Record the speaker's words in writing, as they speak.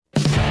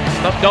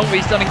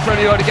McNulty's done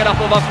incredibly well to get up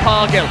above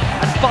Cargill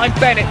and find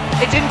Bennett.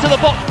 It's into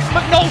the box.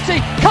 McNulty,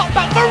 cut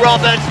back for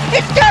Roberts.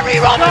 It's Gary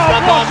Roberts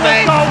from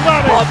Pompey.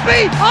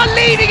 Pompey are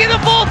leading in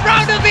the fourth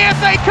round of the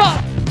FA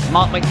Cup.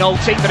 Mark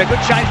McNulty, but a good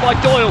chance by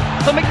Doyle.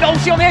 For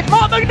McNulty on the edge.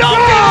 Mark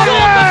McNulty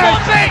scores for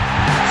Pompey.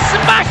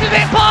 Smashes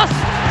it past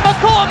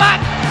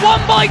McCormack.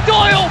 Won by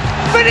Doyle.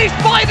 Finished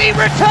by the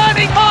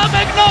returning Mark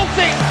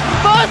McNulty.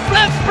 First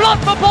left blood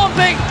for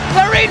Pompey.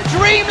 They're in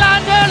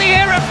dreamland early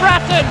here at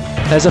Bratton.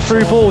 There's a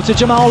through ball to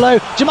Jamal Lowe.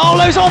 Jamal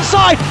Lowe's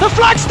onside. The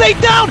flag's stayed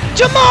down.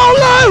 Jamal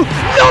Lowe,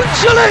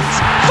 nonchalant,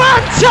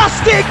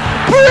 fantastic,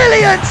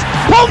 brilliant.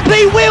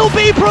 Pompey will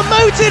be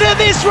promoted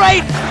at this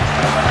rate.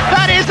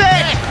 That is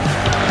it.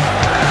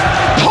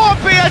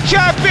 Pompey are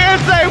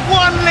champions. They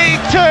won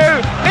League Two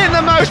in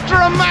the most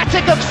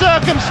dramatic of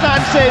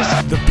circumstances.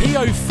 The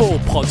PO4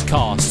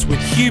 podcast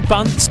with Hugh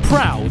Bunce,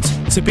 proud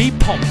to be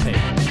Pompey.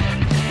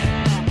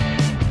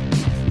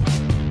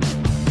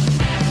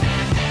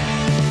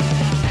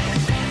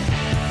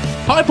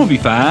 Hi Pompey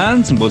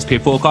fans, and Wolves Peer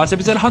Forecast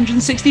episode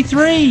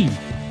 163.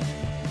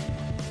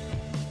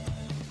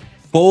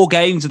 4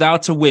 games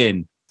without a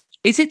win.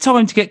 Is it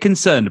time to get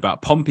concerned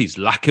about Pompey's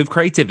lack of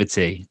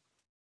creativity?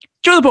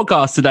 During the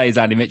podcast today is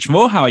Andy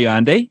Mitchmore. How are you,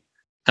 Andy?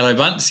 Hello,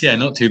 Bunce. Yeah,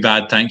 not too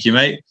bad, thank you,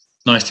 mate.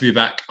 Nice to be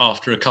back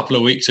after a couple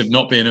of weeks of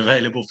not being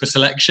available for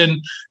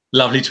selection.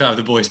 Lovely to have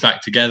the boys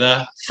back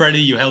together. Freddie,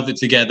 you held it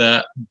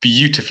together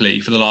beautifully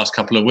for the last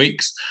couple of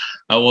weeks.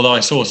 Although I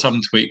saw some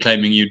tweet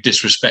claiming you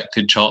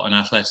disrespected Charlton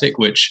Athletic,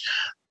 which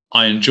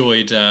I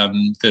enjoyed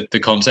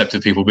the concept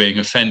of people being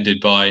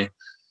offended by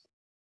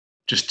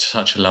just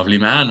such a lovely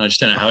man. I just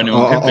don't know how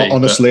anyone could be.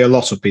 Honestly, a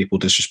lot of people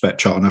disrespect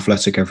Charlton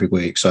Athletic every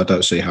week, so I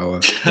don't see how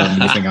I've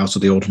done anything out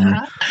of the ordinary.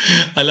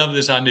 I love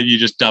this, Andy, you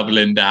just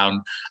doubling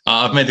down.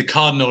 I've made the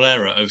cardinal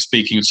error of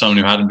speaking of someone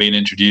who hadn't been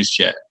introduced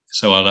yet,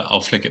 so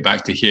I'll flick it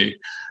back to Hugh.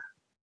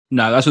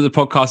 No, that's what the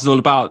podcast is all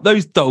about.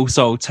 Those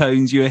dulcet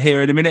tones you were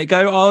hearing a minute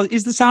ago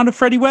is the sound of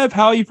Freddie Webb.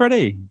 How are you,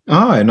 Freddie?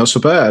 Aye, not so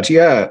bad.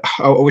 Yeah,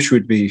 I wish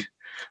we'd be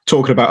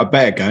talking about a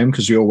better game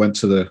because we all went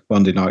to the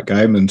Monday night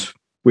game and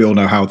we all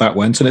know how that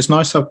went. And it's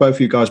nice to have both of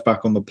you guys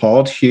back on the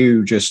pod.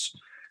 Hugh just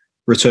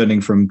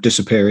returning from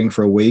disappearing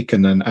for a week,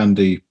 and then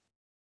Andy,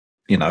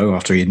 you know,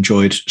 after he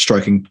enjoyed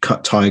striking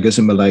cut tigers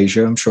in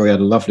Malaysia. I'm sure he had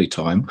a lovely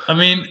time. I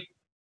mean,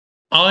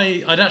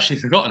 I'd actually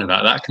forgotten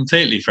about that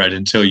completely, Fred,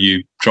 until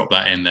you dropped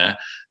that in there.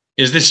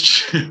 Is this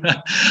true?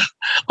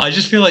 I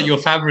just feel like you're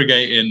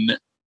fabricating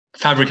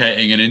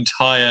an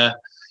entire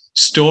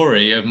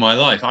story of my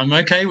life. I'm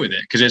okay with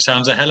it because it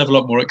sounds a hell of a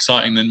lot more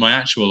exciting than my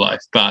actual life.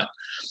 But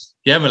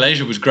yeah,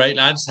 Malaysia was great,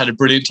 lads. Had a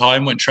brilliant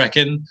time, went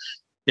trekking.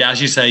 Yeah,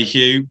 as you say,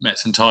 Hugh, met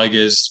some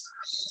tigers.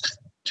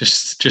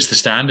 Just the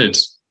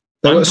standards.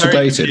 They were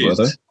sedated, were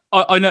they?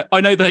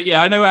 I know that.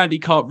 Yeah, I know Andy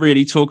can't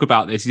really talk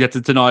about this. He had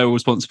to deny all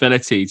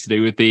responsibility to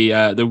do with the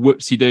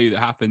whoopsie-doo that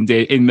happened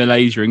in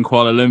Malaysia, in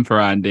Kuala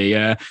Lumpur, Andy.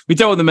 We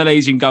don't want the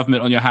Malaysian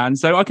government on your hands.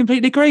 So I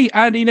completely agree.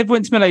 Andy never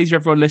went to Malaysia,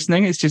 everyone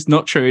listening. It's just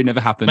not true. It never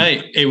happened.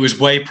 Mate, it was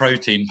whey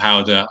protein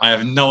powder. I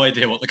have no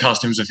idea what the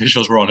customs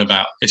officials were on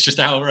about. It's just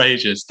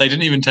outrageous. They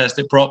didn't even test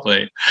it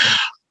properly.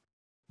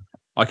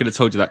 I could have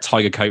told you that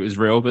tiger coat was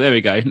real, but there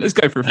we go. Let's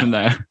go through from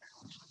there.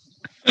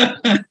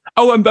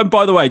 Oh, and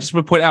by the way, just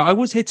want to point out, I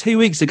was here 2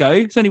 weeks ago.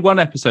 It's only one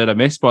episode I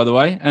missed, by the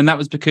way, and that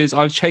was because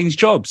I've changed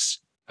jobs,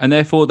 and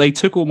therefore they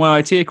took all my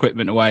IT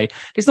equipment away.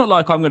 It's not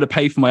like I'm going to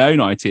pay for my own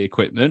IT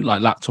equipment,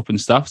 like laptop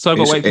and stuff, so I've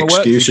got to wait for my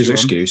work.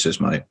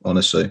 Excuses, mate,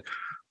 honestly.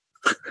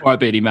 All right,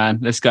 Beardy man,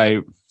 let's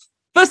go.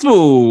 First of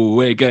all,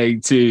 we're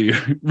going to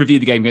review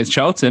the game against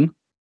Charlton.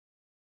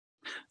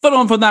 Follow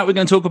on from that, we're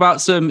going to talk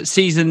about some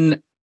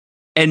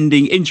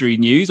season-ending injury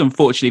news,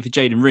 unfortunately for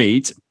Jayden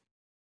Reed.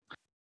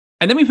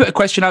 And then we put a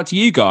question out to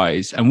you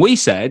guys, and we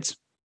said,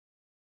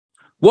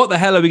 what the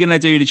hell are we going to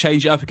do to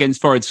change it up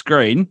against Forest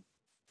Green?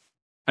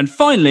 And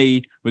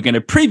finally, we're going to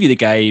preview the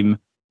game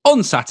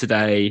on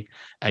Saturday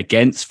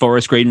against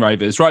Forest Green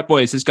Rovers. Right,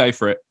 boys, let's go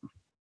for it.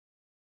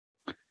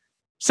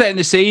 Setting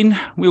the scene,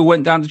 we all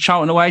went down to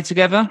Charlton away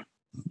together.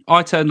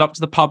 I turned up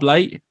to the pub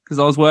late because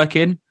I was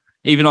working,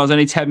 even though I was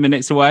only 10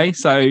 minutes away,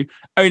 so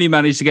only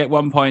managed to get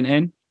 1 point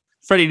in.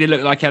 Freddie did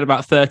look like he had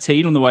about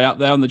 13 on the way up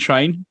there on the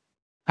train.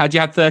 Had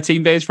you had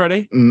 13 beers,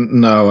 Freddie?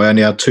 No, I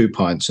only had 2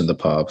 pints in the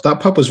pub. That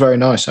pub was very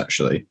nice,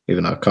 actually,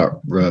 even though I can't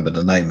remember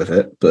the name of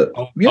it. But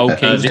Old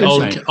King's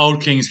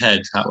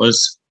Head, that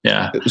was,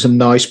 yeah. It was a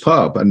nice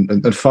pub, and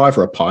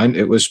 £5 a pint.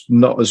 It was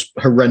not as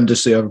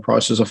horrendously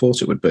overpriced as I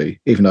thought it would be,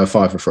 even though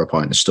 £5 for a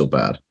pint is still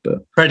bad.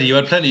 But Freddie, you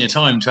had plenty of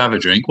time to have a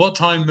drink. What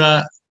time,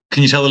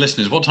 can you tell the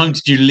listeners, what time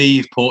did you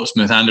leave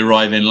Portsmouth and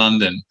arrive in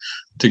London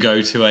to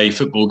go to a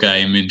football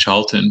game in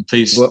Charlton?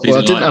 Please. Well,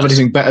 I didn't have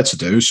anything better to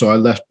do, so I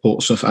left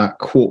Portsmouth at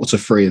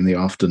 2:45 in the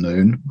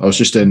afternoon. I was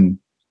just in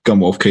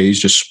Gunwolf Quays,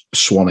 just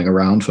swanning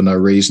around for no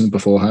reason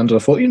beforehand. And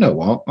I thought, you know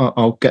what,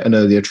 I'll get an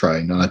earlier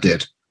train, and I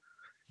did.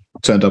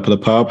 Turned up at the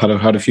pub,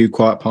 had a few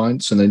quiet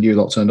pints, and then you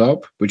lot turned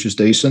up, which was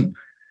decent.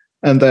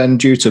 And then,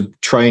 due to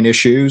train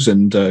issues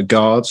and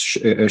guards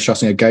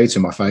shutting a gate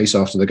in my face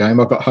after the game,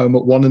 I got home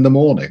at 1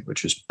 a.m,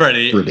 which was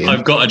Freddie, brilliant.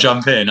 I've got to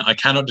jump in. I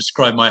cannot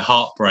describe my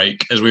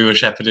heartbreak as we were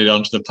shepherded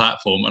onto the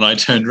platform, and I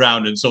turned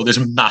around and saw this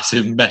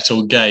massive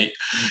metal gate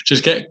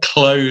just get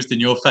closed in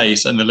your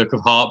face, and the look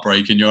of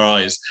heartbreak in your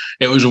eyes.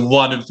 It was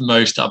one of the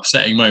most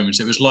upsetting moments.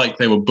 It was like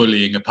they were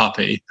bullying a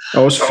puppy. I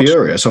was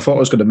furious. I thought I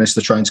was going to miss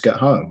the train to get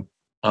home.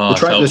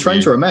 The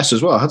trains are a mess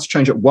as well. I had to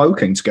change at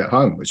Woking to get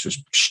home, which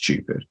was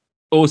stupid.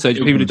 Also,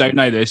 people who don't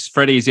know this,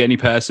 Freddie is the only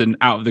person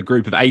out of the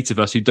group of 8 of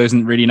us who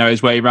doesn't really know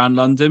his way around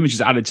London, which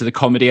is added to the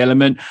comedy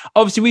element.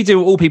 Obviously, we do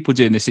what all people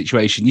do in this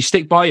situation. You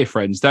stick by your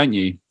friends, don't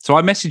you? So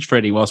I messaged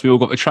Freddie whilst we all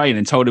got the train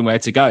and told him where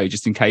to go,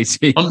 just in case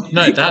he...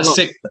 No, that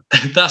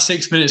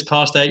 6 minutes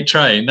past 8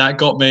 train, that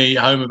got me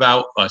home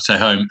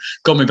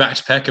got me back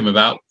to Peckham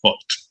about,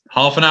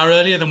 half an hour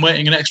earlier than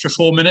waiting an extra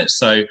 4 minutes.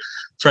 So...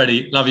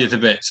 Freddie, love you to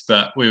bits,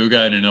 but we were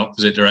going in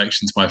opposite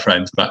directions, my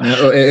friend. But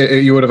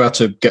you would have had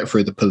to get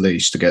through the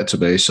police to get to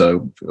me,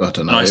 so I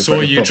don't know. I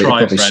saw you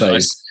try,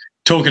 Fred.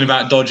 Talking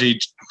about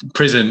dodgy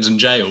prisons and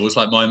jails,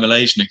 like my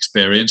Malaysian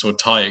experience or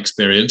Thai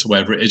experience, or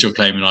wherever it is you're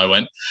claiming I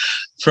went.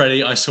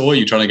 Freddie, I saw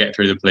you trying to get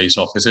through the police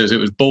officers. It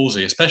was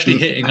ballsy, especially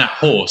hitting that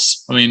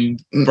horse. I mean,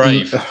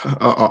 brave.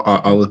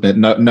 I'll admit,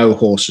 no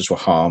horses were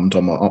harmed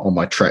on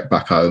my trek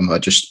back home. I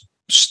just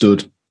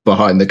stood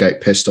behind the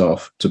gate pissed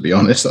off, to be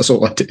honest. That's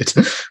all I did.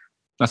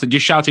 I said, you're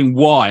shouting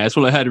why? That's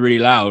all I heard really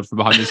loud from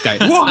behind this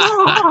gate.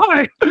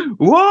 Why?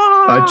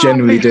 Why? I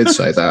genuinely did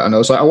say that, and I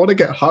was like, I want to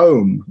get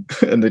home,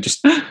 and they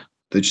just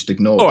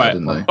ignored it,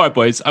 didn't they? All right,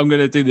 boys, I'm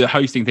going to do the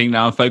hosting thing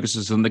now and focus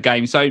us on the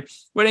game. So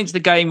went into the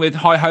game with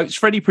high hopes.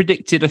 Freddie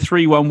predicted a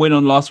 3-1 win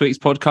on last week's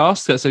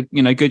podcast. That's a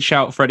good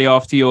shout, Freddie,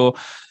 after your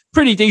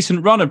pretty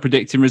decent run of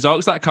predicting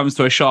results. That comes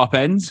to a sharp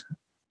end.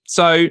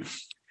 So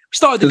we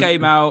started the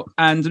game out,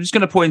 and I'm just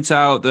going to point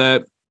out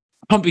that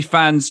Pompey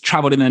fans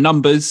travelled in their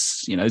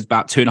numbers. There's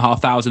about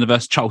 2,500 of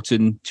us.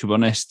 Charlton, to be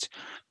honest,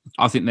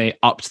 I think they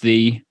upped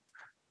the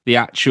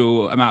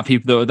actual amount of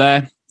people that were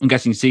there. I'm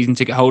guessing season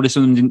ticket holders,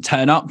 some of them didn't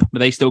turn up, but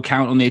they still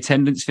count on the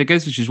attendance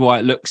figures, which is why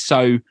it looks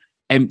so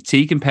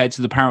empty compared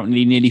to the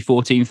apparently nearly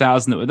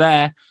 14,000 that were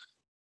there.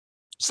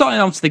 Starting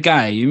onto the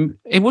game,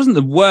 it wasn't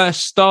the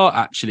worst start,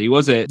 actually,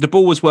 was it? The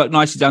ball was worked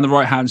nicely down the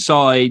right-hand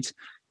side.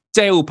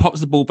 Dale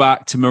pops the ball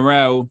back to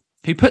Morel,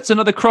 who puts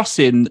another cross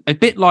in, a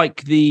bit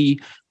like the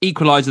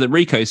equaliser that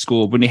Rico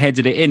scored when he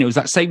headed it in. It was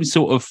that same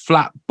sort of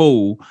flat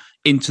ball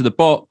into the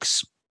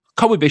box.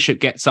 Colby Bishop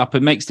gets up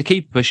and makes the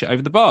keeper push it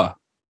over the bar.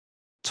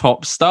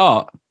 Top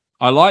start.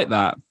 I like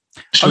that.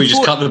 Should we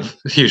just cut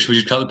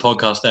the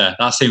podcast there?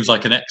 That seems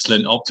like an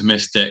excellent,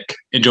 optimistic,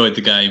 enjoyed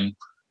the game.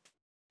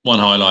 One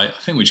highlight. I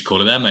think we should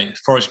call it there, mate.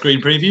 Forest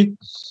Green preview.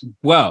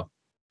 Well,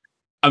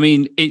 I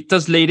mean, it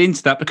does lead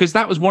into that because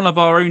that was one of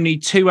our only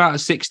 2 out of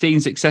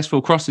 16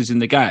 successful crosses in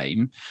the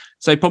game.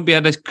 So Pompey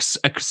had a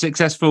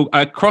successful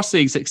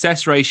crossing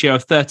success ratio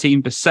of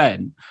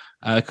 13%.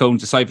 According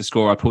to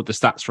SofaScore, I pulled the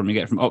stats from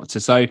from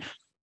Opta. So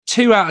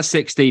 2 out of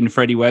 16,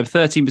 Freddie Webb,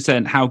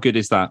 13%. How good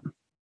is that?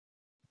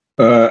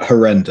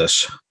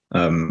 Horrendous.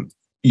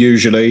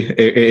 Usually,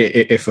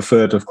 if a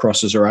third of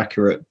crosses are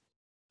accurate,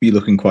 you're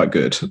looking quite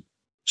good.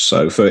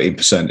 So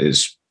 13%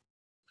 is...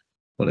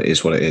 Well, it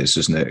is what it is,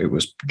 isn't it? It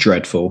was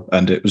dreadful.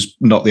 And it was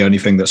not the only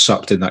thing that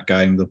sucked in that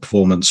game. The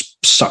performance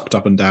sucked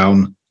up and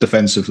down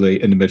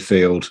defensively in the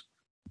midfield.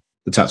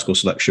 The tactical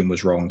selection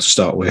was wrong to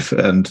start with.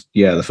 And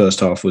yeah, the first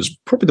half was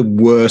probably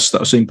the worst that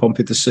I've seen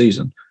Pompey this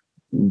season,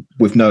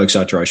 with no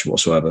exaggeration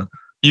whatsoever.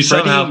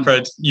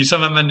 Fred, you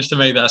somehow managed to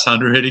make that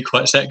sound really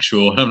quite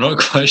sexual. I'm not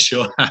quite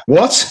sure how.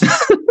 What?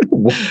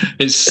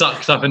 It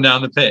sucked up and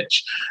down the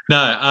pitch.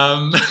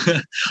 No,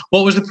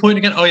 what was the point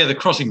again? Oh yeah, the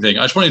crossing thing.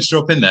 I just wanted to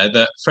drop in there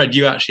that, Fred,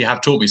 you actually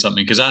have taught me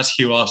something, because as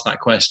Hugh asked that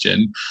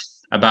question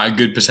about a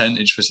good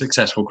percentage for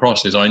successful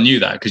crosses, I knew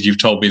that because you've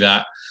told me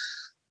that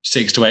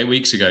 6 to 8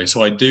 weeks ago.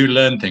 So I do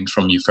learn things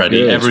from you,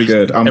 Freddie. Every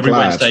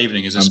Wednesday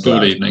evening is a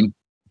school evening.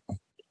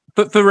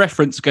 But for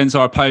reference against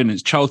our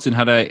opponents, Charlton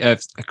had a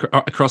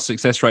cross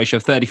success ratio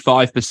of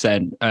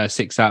 35%,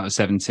 6 out of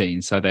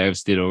 17. So they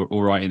did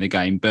all right in the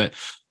game. But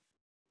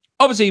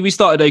obviously, we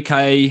started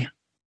okay.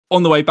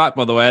 On the way back,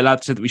 by the way, a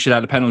lad said that we should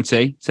have had a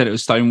penalty. Said it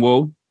was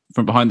Stonewall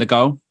from behind the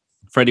goal.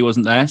 Freddie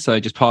wasn't there, so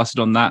just passed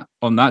it on that.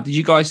 Did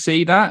you guys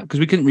see that? Because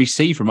we couldn't really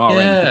see from our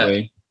end, did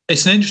we?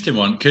 It's an interesting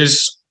one,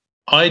 because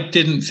I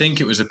didn't think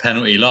it was a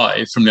penalty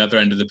live from the other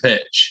end of the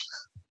pitch.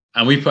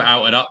 And we put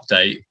out an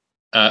update,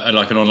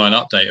 like an online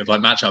update of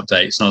like match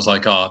updates. And I was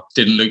like,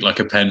 didn't look like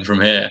a pen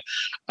from here.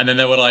 And then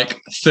there were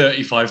like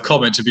 35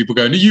 comments of people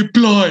going, are you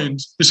blind?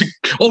 It's an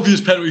obvious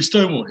penalty,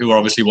 Stonewall, who are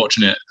obviously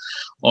watching it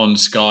on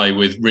Sky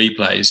with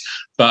replays.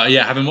 But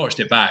yeah, having watched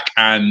it back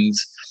and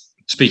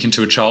speaking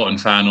to a Charlton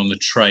fan on the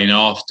train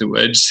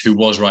afterwards, who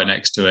was right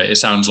next to it, it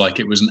sounds like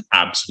it was an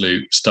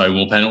absolute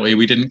Stonewall penalty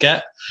we didn't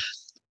get.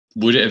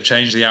 Would it have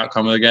changed the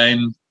outcome of the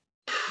game?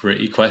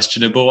 Pretty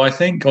questionable, I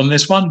think, on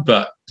this one.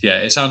 But yeah,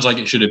 it sounds like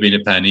it should have been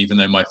a pen, even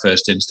though my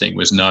first instinct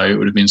was no, it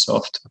would have been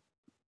soft.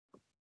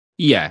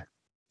 Yeah.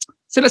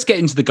 So let's get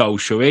into the goal,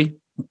 shall we?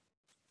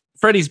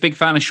 Freddie's a big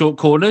fan of short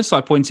corners, so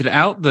I pointed it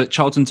out that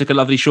Charlton took a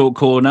lovely short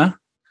corner.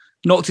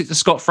 Knocked it to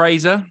Scott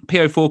Fraser,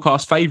 PO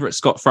Forecast favourite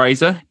Scott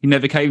Fraser. He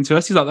never came to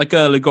us. He's like the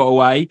girl who got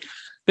away.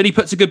 Then he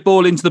puts a good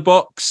ball into the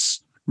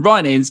box.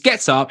 Ryan Inns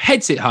gets up,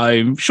 heads it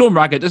home. Sean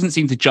Raggett doesn't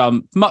seem to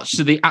jump, much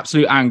to the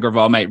absolute anger of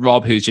our mate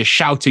Rob, who's just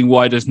shouting,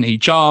 why doesn't he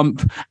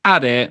jump?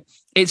 At it.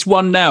 It's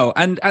 1-0.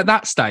 And at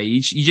that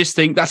stage, you just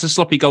think that's a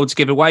sloppy goal to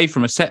give away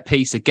from a set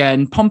piece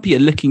again. Pompey are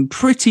looking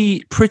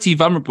pretty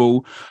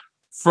vulnerable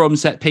from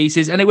set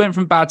pieces. And it went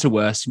from bad to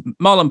worse.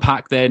 Marlon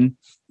Pack then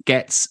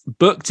gets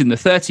booked in the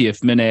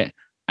 30th minute.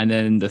 And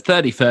then the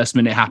 31st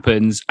minute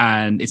happens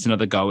and it's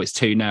another goal. It's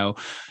 2-0.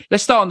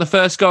 Let's start on the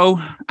first goal.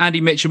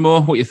 Andy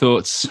Mitchamore, what are your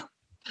thoughts?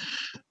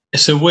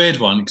 It's a weird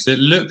one because it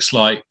looks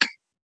like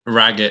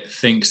Raggett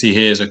thinks he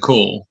hears a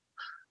call.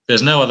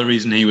 There's no other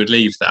reason he would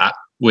leave that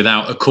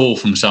without a call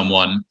from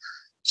someone.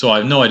 So I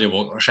have no idea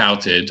what got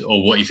shouted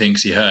or what he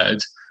thinks he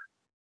heard.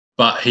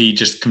 But he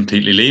just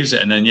completely leaves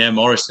it. And then,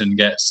 Morrison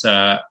gets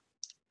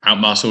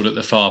outmuscled at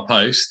the far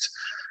post.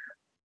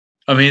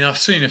 I mean, I've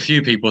seen a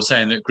few people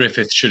saying that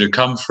Griffith should have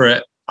come for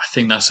it. I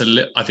think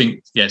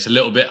it's a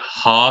little bit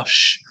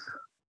harsh.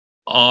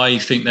 I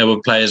think there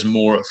were players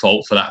more at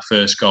fault for that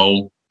first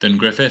goal than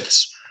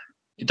Griffiths.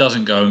 It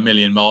doesn't go a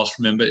million miles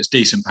from him, but it's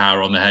decent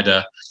power on the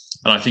header.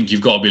 And I think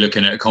you've got to be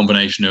looking at a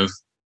combination of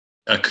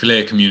a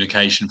clear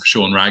communication for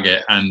Sean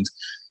Raggett and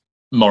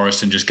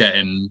Morrison just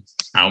getting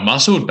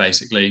outmuscled,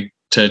 basically,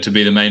 to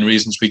be the main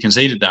reasons we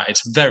conceded that.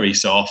 It's very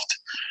soft.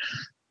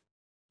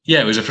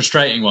 Yeah, it was a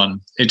frustrating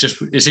one.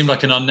 It seemed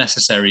like an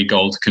unnecessary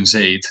goal to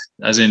concede.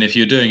 As in, if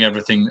you're doing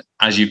everything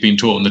as you've been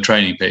taught on the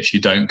training pitch,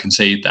 you don't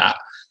concede that.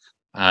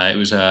 It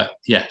was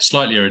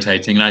slightly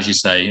irritating. And as you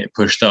say, it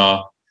pushed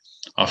our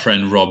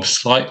friend Rob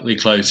slightly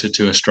closer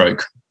to a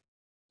stroke.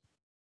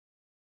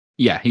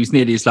 Yeah, he was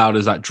nearly as loud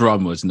as that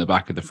drum was in the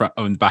back of the frat.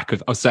 On the back of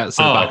the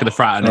back of the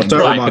frat. And don't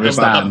remind me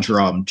about that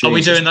drum. Are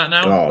we doing that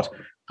now? God.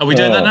 Are we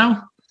doing that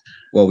now?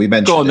 Well, we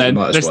mentioned. Go on then.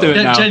 Let's do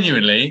it now.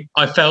 Genuinely,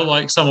 I felt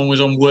like someone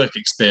was on work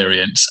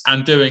experience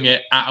and doing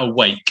it at a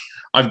wake.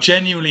 I've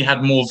genuinely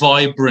had more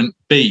vibrant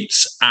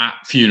beats at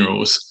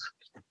funerals.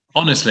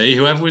 Honestly,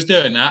 whoever was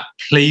doing that,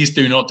 please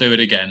do not do it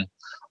again,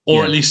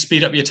 or at least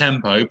speed up your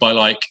tempo by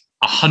like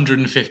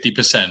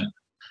 150%.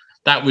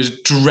 That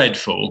was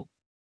dreadful.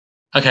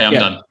 Okay, I'm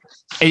done.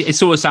 It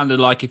sort of sounded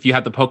like if you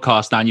had the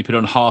podcast down, you put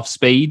on half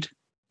speed,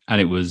 and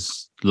it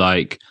was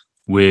like,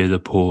 "We're the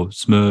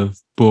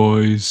Portsmouth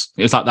boys."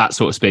 It was like that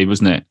sort of speed,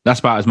 wasn't it? That's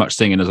about as much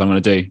singing as I'm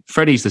going to do.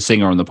 Freddie's the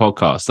singer on the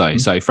podcast, though.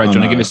 So, Fred, do you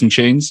want to give us some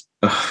tunes?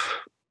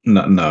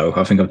 No,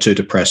 I think I'm too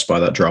depressed by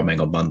that drumming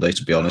on Monday,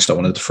 to be honest. I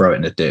wanted to throw it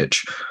in a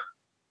ditch.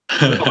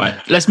 All right,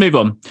 let's move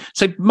on.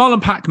 So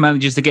Marlon Pack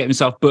manages to get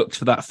himself booked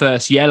for that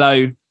first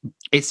yellow.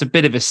 It's a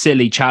bit of a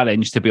silly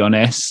challenge, to be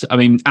honest. I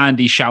mean,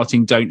 Andy's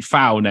shouting "Don't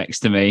foul" next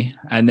to me,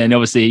 and then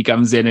obviously he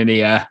comes in and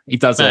he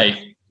does it.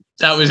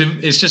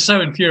 It's just so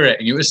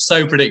infuriating. It was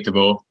so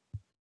predictable.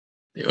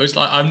 It was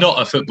like, I'm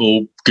not a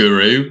football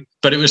guru,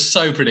 but it was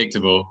so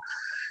predictable.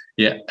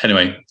 Yeah.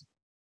 Anyway,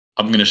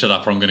 I'm going to shut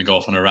up, or I'm going to go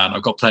off on a rant.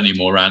 I've got plenty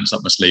more rants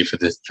up my sleeve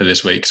for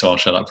this week, so I'll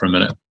shut up for a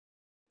minute.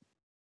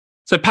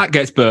 So Pat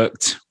gets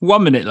booked.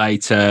 1 minute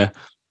later,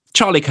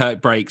 Charlie Kirk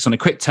breaks on a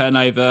quick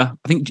turnover.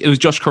 I think it was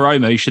Josh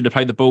Koroma who should have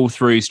played the ball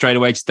through straight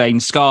away to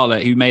Dane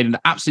Scarlett, who made an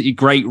absolutely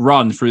great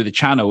run through the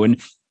channel. And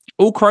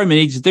all Koroma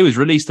needed to do was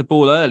release the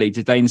ball early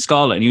to Dane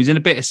Scarlett. And he was in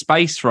a bit of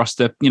space for us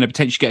to,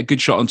 potentially get a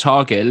good shot on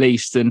target at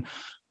least. And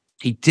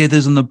he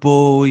dithers on the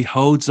ball. He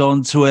holds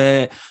on to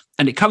it.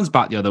 And it comes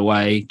back the other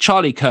way.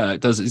 Charlie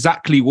Kirk does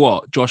exactly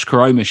what Josh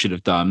Koroma should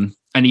have done.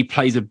 And he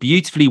plays a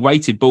beautifully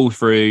weighted ball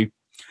through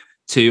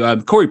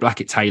to Corey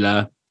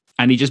Blackett-Taylor,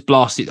 and he just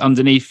blasts it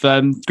underneath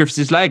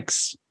Griffiths'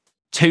 legs.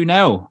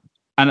 2-0.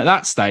 And at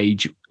that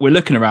stage, we're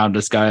looking around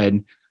us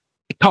going,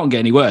 it can't get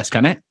any worse,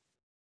 can it?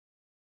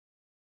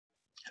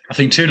 I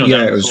think 2-0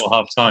 down before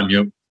half-time.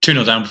 You're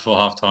 2-0 down before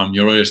half-time.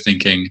 You're always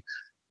thinking,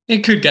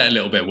 it could get a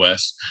little bit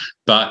worse.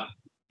 But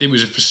it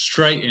was a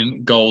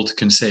frustrating goal to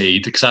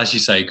concede, because as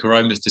you say,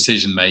 Koroma's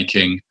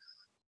decision-making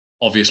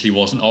obviously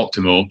wasn't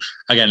optimal.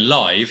 Again,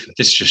 live,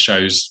 this just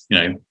shows,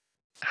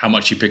 how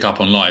much you pick up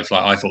on live.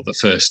 Like, I thought the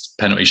first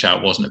penalty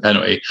shout wasn't a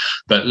penalty,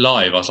 but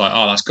live I was like,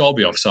 that's got to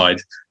be offside.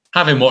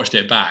 Having watched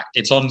it back,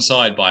 it's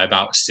onside by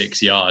about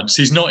 6 yards.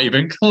 He's not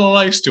even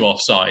close to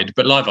offside,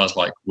 but live I was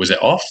like, was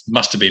it off?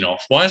 Must have been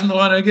off. Why isn't the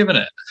lino given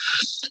it?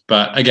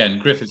 But again,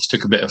 Griffiths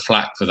took a bit of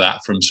flack for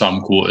that from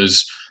some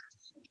quarters.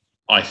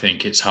 I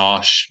think it's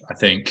harsh.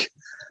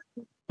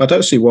 I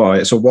don't see why.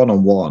 It's a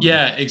one-on-one.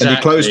 Yeah, exactly. And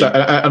he closed.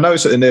 I know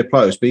it's at the near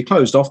post, but he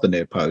closed off the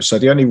near post. So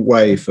the only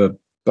way for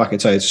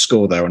Blackett-Taylor to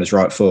score there on his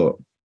right foot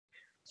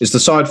is the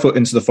side foot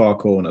into the far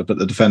corner, but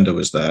the defender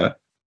was there.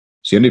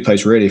 So the only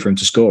place really for him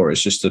to score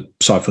is just to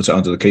side foot it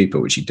under the keeper,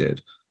 which he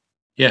did.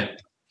 Yeah,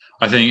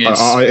 I think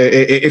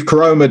if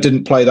Koroma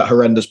didn't play that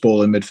horrendous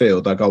ball in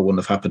midfield, that goal wouldn't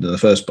have happened in the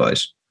first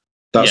place.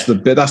 That's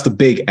the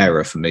big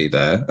error for me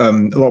there. A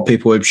lot of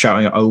people were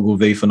shouting at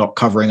Ogilvie for not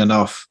covering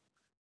enough.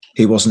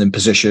 He wasn't in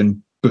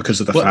position.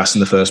 because of the pass in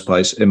the first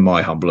place, in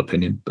my humble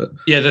opinion. But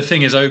yeah, the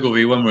thing is,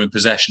 Ogilvie, when we're in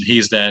possession,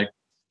 he's there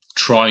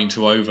trying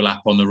to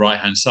overlap on the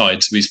right-hand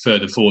side, so he's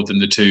further forward than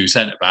the two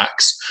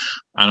centre-backs.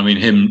 And I mean,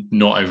 him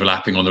not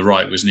overlapping on the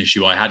right was an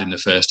issue I had in the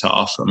first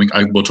half. I mean,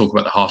 we'll talk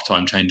about the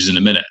half-time changes in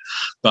a minute,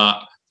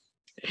 but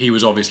he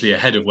was obviously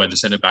ahead of where the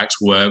centre-backs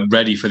were,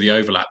 ready for the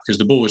overlap, because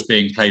the ball was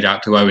being played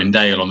out to Owen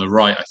Dale on the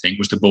right, I think,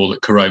 was the ball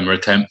that Koroma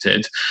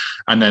attempted.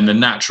 And then the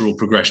natural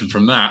progression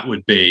from that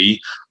would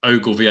be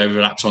Ogilvie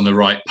overlaps on the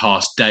right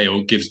past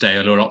Dale, gives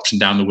Dale an option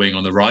down the wing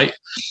on the right.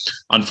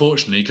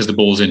 Unfortunately, because the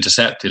ball's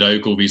intercepted,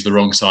 Ogilvie's the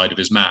wrong side of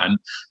his man,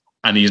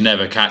 and he's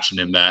never catching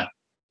him there.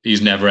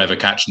 He's never, ever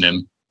catching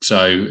him.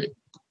 So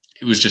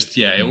it was just,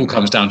 it all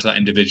comes down to that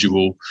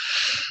individual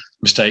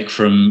mistake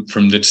from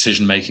the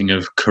decision making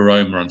of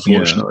Koroma,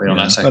 unfortunately, on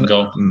that second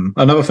goal.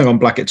 Another thing on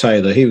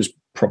Blackett-Taylor, he was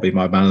probably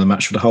my man of the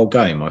match for the whole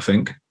game. I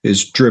think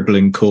his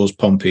dribbling caused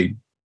Pompey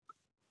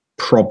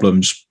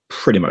problems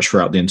pretty much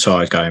throughout the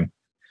entire game.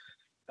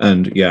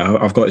 And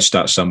I've got his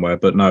stats somewhere,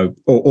 but no,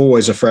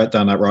 always a threat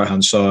down that right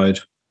hand side.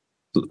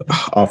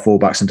 Our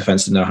fullbacks and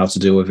defence didn't know how to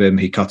deal with him.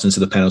 He cut into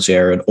the penalty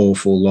area an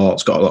awful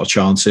lot. Got a lot of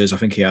chances. I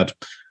think he had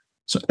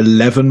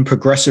 11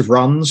 progressive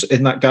runs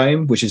in that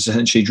game, which is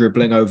essentially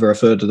dribbling over a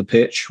third of the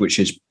pitch, which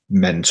is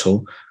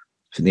mental.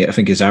 I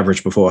think his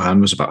average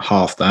beforehand was about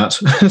half that.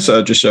 So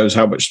it just shows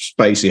how much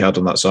space he had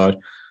on that side.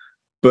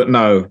 But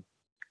no,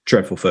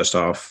 dreadful first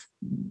half.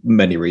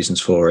 Many reasons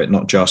for it,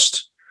 not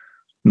just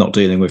not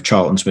dealing with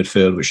Charlton's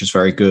midfield, which is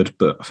very good.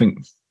 But I think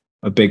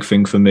a big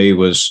thing for me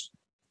was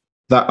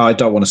that I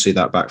don't want to see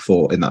that back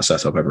four in that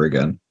setup ever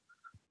again.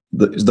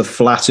 The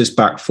flattest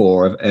back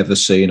four I've ever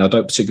seen. I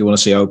don't particularly want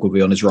to see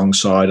Ogilvie on his wrong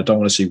side. I don't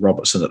want to see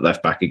Robertson at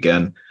left back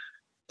again.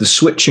 The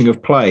switching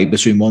of play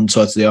between one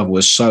side to the other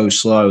was so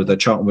slow that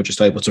Charlton were just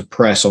able to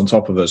press on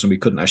top of us and we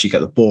couldn't actually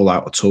get the ball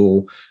out at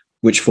all,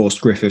 which forced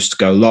Griffiths to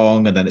go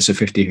long, and then it's a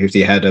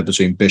 50-50 header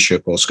between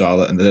Bishop or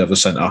Scarlett and the other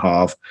centre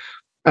half,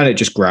 and it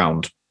just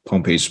ground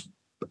Pompey's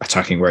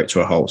attacking rate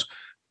to a halt.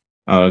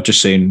 I've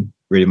just seen,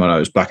 reading my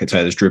notes,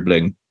 Blackett-Taylor's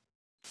dribbling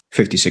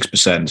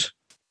 56%,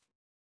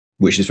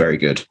 which is very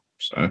good.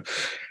 So,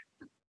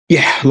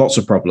 lots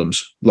of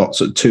problems.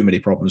 Too many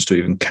problems to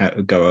even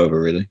go over,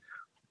 really.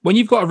 When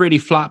you've got a really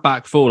flat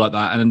back four like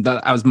that, and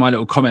that was my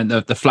little comment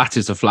of the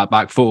flattest of flat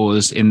back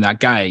fours in that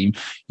game,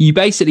 you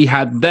basically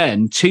had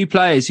then two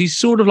players who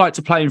sort of like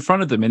to play in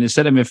front of them in the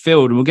centre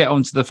midfield. And we'll get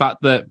on to the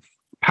fact that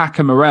Pack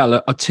and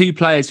Morel are two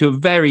players who are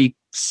very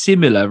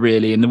similar,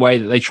 really, in the way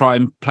that they try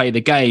and play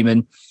the game.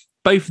 And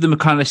both of them are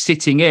kind of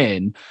sitting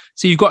in.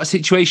 So you've got a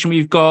situation where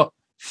you've got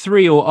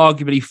three or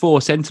arguably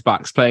four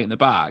centre-backs playing at the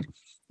back,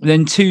 and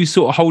then two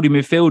sort of holding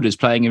midfielders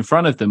playing in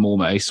front of them,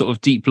 almost sort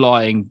of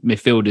deep-lying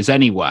midfielders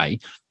anyway.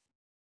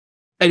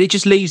 And it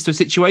just leads to a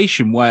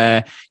situation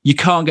where you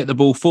can't get the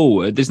ball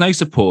forward. There's no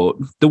support.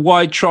 The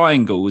wide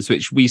triangles,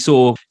 which we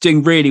saw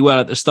doing really well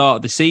at the start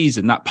of the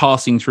season, that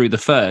passing through the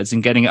thirds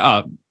and getting it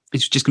up,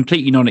 it's just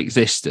completely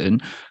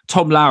non-existent.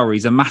 Tom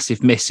Lowry's a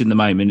massive miss in the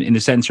moment in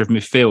the centre of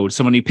midfield.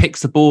 Someone who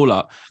picks the ball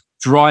up,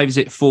 drives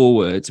it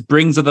forward,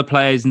 brings other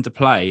players into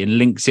play and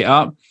links it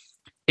up.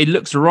 It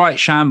looks right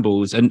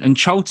shambles. And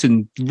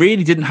Charlton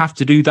really didn't have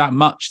to do that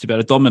much to be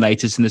able to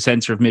dominate us in the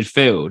centre of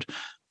midfield.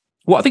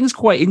 What I think is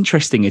quite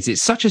interesting is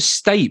it's such a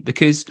state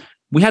because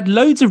we had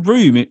loads of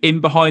room in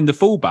behind the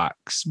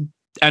fullbacks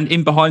and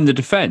in behind the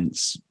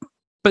defence,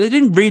 but they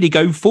didn't really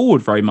go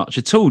forward very much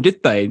at all,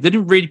 did they? They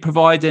didn't really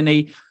provide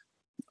any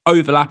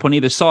overlap on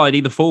either side,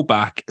 either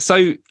fullback.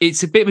 So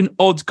it's a bit of an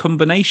odd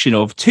combination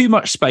of too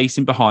much space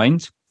in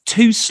behind,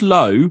 too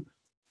slow.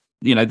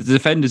 You know, the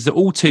defenders are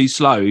all too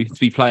slow to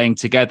be playing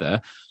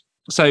together.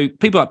 So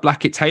people like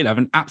Blackett-Taylor have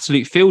an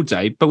absolute field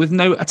day, but with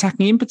no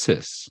attacking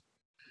impetus.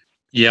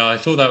 Yeah, I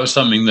thought that was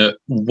something that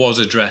was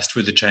addressed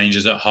with the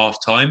changes at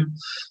half-time.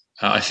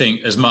 I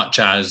think as much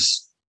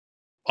as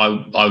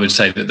I would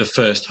say that the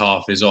first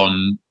half is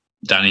on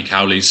Danny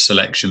Cowley's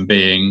selection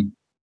being,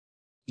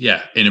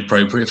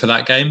 inappropriate for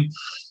that game,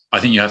 I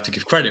think you have to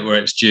give credit where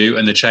it's due,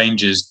 and the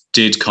changes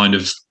did kind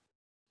of,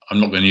 I'm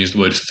not going to use the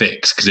word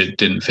fix because it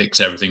didn't fix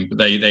everything, but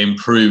they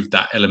improved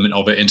that element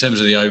of it in terms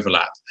of the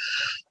overlap.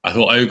 I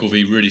thought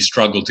Ogilvie really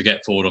struggled to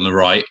get forward on the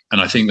right, and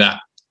I think that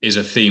is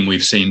a theme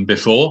we've seen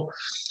before.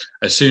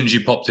 As soon as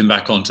you popped him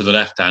back onto the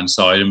left-hand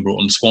side and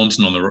brought on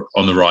Swanson on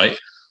the right,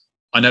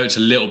 I know it's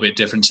a little bit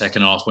different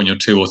second half when you're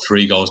 2 or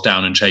 3 goals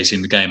down and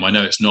chasing the game. I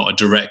know it's not a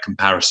direct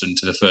comparison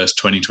to the first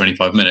 20,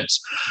 25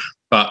 minutes,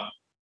 but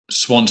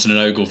Swanson and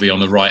Ogilvie on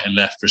the right and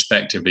left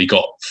respectively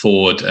got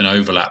forward and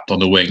overlapped on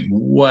the wing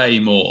way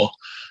more.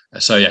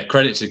 So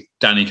credit to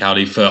Danny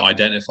Cowley for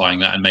identifying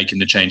that and making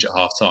the change at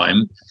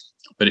half-time,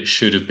 but it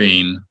should have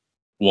been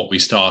what we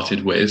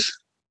started with.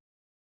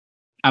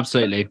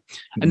 Absolutely.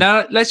 And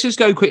now let's just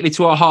go quickly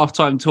to our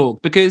halftime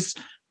talk, because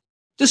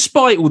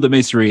despite all the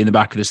misery in the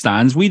back of the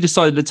stands, we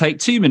decided to take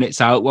 2 minutes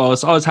out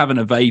whilst I was having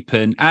a vape,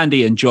 and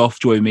Andy and Joff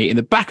joined me in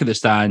the back of the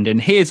stand. And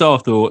here's our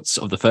thoughts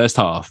of the first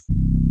half.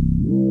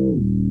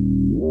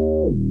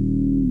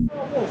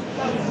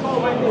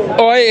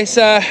 All right, it's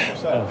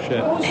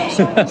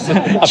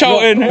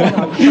Charlton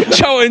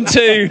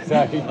 2,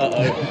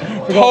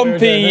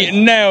 Pompey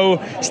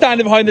nil.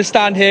 Standing behind the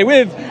stand here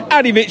with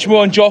Andy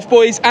Mitchell and Joff.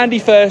 Boys, Andy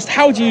first.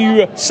 How do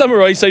you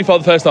summarise so far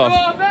the first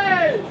half?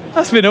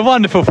 That's been a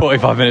wonderful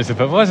 45 minutes of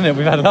football, hasn't it?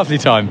 We've had a lovely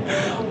time.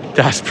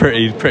 That's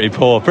pretty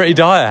poor, pretty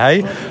dire,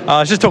 hey? I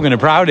was just talking to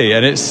Proudy,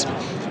 and it's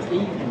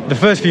the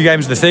first few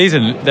games of the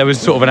season. There was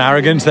sort of an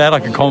arrogance there,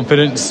 like a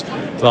confidence,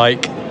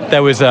 like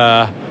there was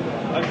a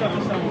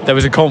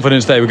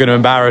confidence they were going to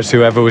embarrass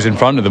whoever was in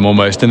front of them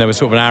almost, and there was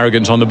sort of an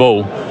arrogance on the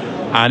ball.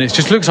 And it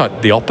just looks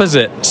like the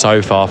opposite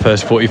so far.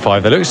 First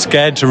 45, they look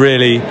scared to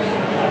really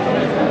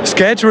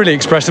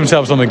express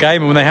themselves on the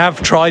game, and when they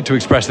have tried to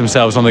express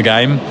themselves on the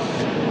game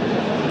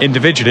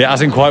individually, it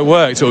hasn't quite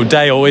worked. Sort of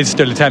Dale is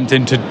still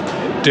attempting to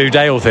do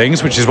Dale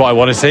things, which is what I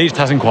want to see. It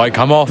hasn't quite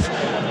come off.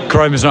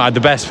 Karoma's not had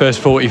the best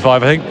first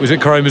 45. I think was it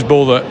Karoma's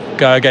ball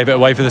that gave it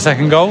away for the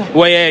second goal?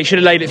 Well, yeah, he should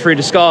have laid it through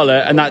to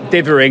Scarlett, and that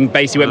dithering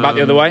basically went back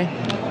the other way.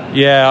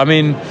 Yeah, I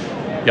mean,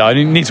 I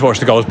need to watch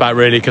the goals back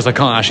really, because I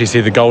can't actually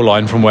see the goal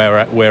line from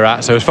where we're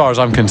at. So as far as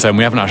I'm concerned,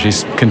 we haven't actually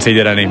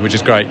conceded any, which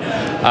is great.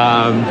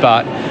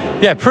 But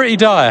yeah, pretty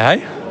dire,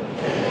 hey?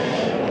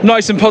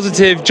 Nice and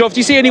positive. Joff,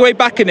 do you see any way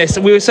back in this?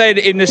 We were saying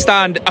in the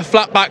stand, a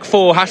flat back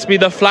four has to be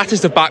the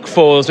flattest of back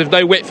fours with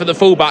no width for the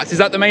fullbacks. Is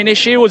that the main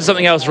issue, or is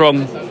something else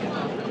wrong?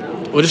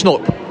 We're just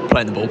not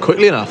playing the ball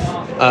quickly enough.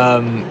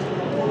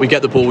 We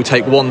get the ball, we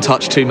take one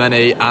touch too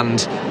many, and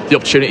the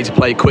opportunity to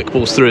play quick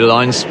balls through the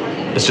lines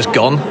has just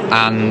gone.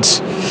 And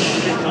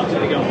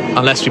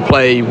unless we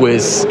play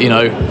with,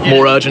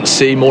 more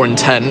urgency, more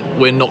intent,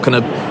 we're not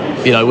going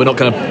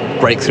to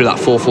break through that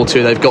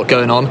 4-4-2 they've got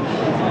going on.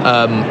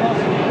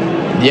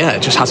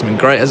 It just hasn't been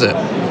great, has it?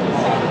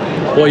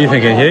 What are you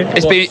thinking, Hugh?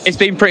 It's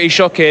been pretty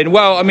shocking.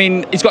 Well, I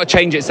mean, he's got to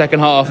change it second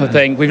half, I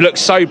think. We've looked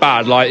so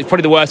bad. Like, it's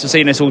probably the worst we've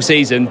seen this all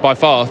season, by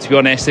far, to be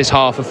honest, this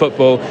half of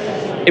football.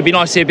 It'd be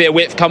nice to see a bit of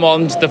width come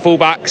on, the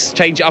fullbacks,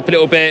 change it up a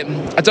little bit.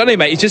 I don't know,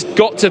 mate. We've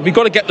got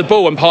to get the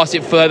ball and pass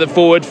it further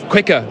forward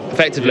quicker,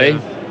 effectively.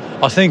 Yeah.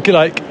 I think,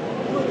 I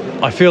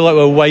feel like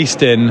we're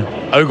wasting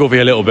Ogilvie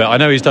a little bit. I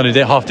know he's done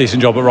a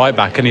half-decent job at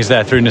right-back, and he's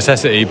there through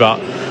necessity, but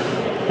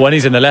when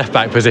he's in the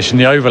left-back position,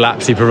 the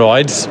overlaps he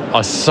provides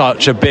are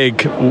such a big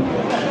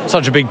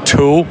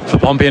tool for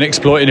Pompey in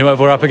exploiting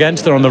whoever we're up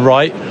against. They're on the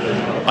right.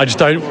 I just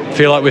don't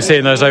feel like we're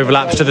seeing those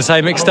overlaps to the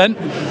same extent.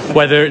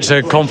 Whether it's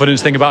a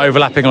confidence thing about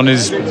overlapping on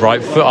his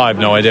right foot, I have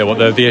no idea what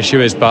the issue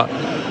is, but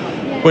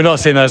we're not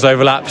seeing those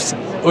overlaps.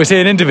 We're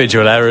seeing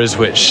individual errors,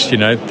 which,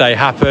 they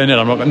happen,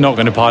 and I'm not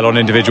going to pile on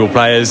individual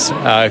players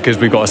because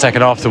we've got a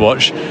second half to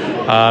watch.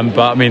 But,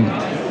 I mean,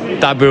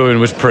 that booing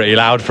was pretty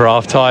loud for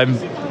half-time.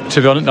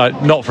 To be honest,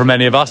 not from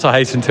any of us, I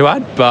hasten to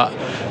add, but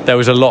there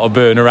was a lot of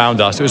booing around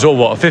us. It was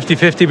all, a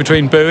 50-50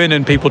 between booing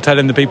and people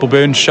telling the people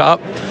booing, shut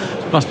up?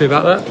 Must be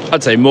about that.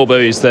 I'd say more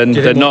boos than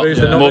not.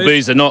 More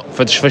boos than not,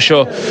 for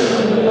sure.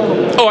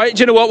 All right, do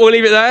you know what? We'll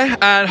leave it there,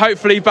 and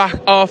hopefully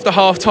back after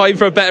half-time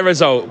for a better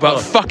result. But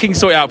fucking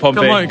sort it out,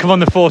 Pompey. Come on,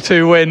 the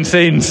 4-2 win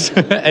scenes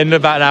in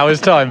about an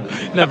hour's time.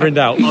 Never in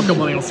doubt. I've got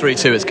money on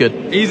 3-2, it's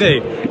good.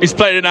 Easy. He's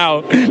playing it now.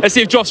 Let's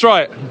see if Joff's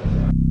right.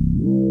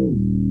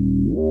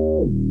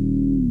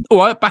 All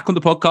right, back on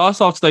the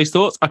podcast after those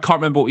thoughts. I can't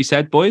remember what we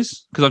said,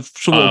 boys, because I've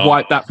sort of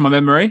wiped that from my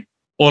memory.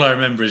 All I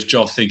remember is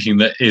Joff thinking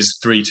that his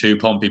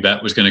 3-2 Pompey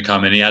bet was going to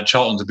come in. He had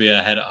Charlton to be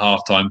ahead at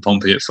half-time,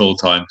 Pompey at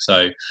full-time.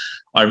 So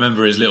I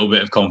remember his little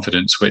bit of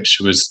confidence, which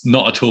was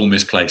not at all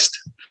misplaced.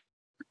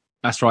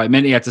 That's right. It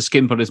meant he had to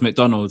skimp on his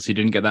McDonald's. He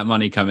didn't get that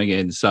money coming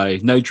in. So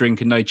no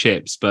drink and no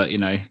chips. But,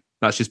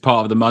 that's just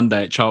part of the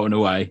Monday at Charlton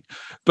away.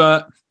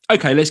 But...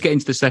 okay, let's get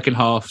into the second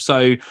half.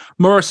 So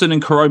Morrison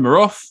and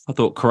Koroma off. I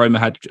thought Koroma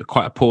had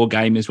quite a poor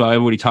game as well.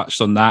 I've already touched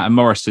on that. And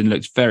Morrison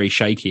looked very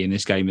shaky in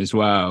this game as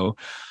well.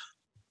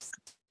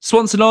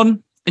 Swanson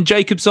on and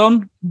Jacobs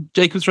on.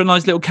 Jacobs for a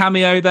nice little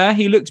cameo there.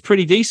 He looked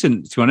pretty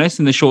decent, to be honest,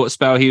 in the short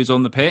spell he was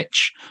on the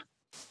pitch.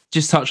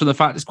 Just touch on the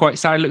fact it's quite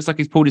sad. It looks like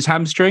he's pulled his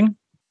hamstring.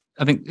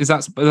 I think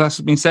that's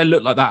been said.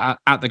 Looked like that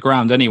at the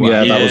ground anyway.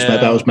 Yeah,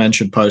 that was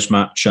mentioned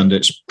post-match, and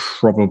it's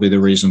probably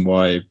the reason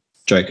why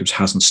Jacobs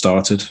hasn't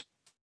started.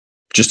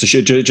 Just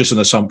an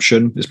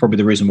assumption. It's probably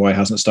the reason why he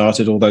hasn't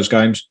started all those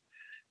games.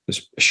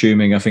 Just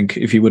assuming, I think,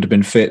 if he would have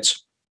been fit,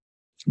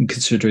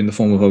 considering the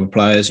form of other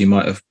players, he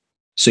might have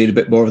seen a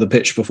bit more of the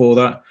pitch before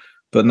that.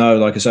 But no,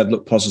 like I said,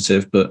 looked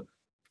positive. But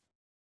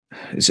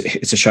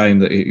it's a shame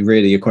that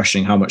you're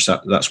questioning how much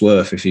that's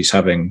worth if he's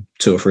having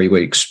 2 or 3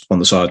 weeks on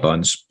the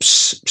sidelines,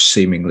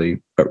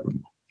 seemingly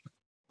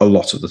a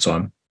lot of the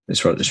time.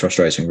 It's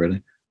frustrating,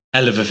 really.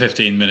 Hell of a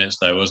 15 minutes,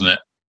 though, wasn't it?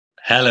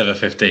 Hell of a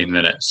 15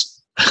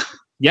 minutes.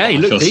 Yeah, he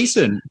looked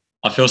decent.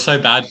 I feel so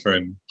bad for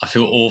him. I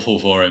feel awful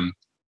for him.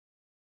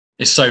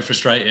 It's so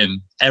frustrating.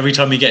 Every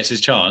time he gets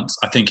his chance,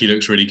 I think he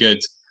looks really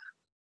good.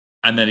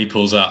 And then he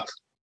pulls up.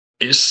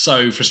 It's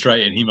so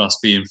frustrating. He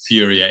must be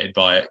infuriated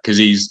by it because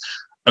he's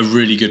a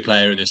really good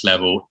player at this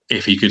level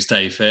if he could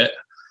stay fit.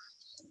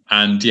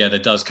 And yeah, there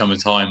does come a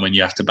time when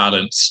you have to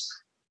balance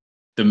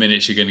the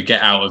minutes you're going to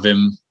get out of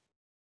him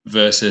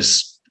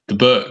versus the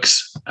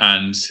books.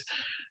 And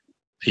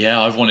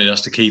Yeah, I've wanted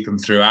us to keep him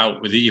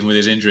throughout, even with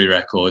his injury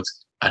record,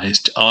 and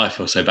I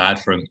feel so bad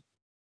for him.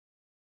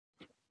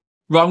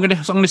 Right, I'm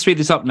gonna speed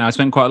this up now. I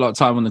spent quite a lot of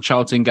time on the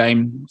Charlton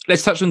game.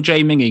 Let's touch on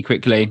Jay Mingy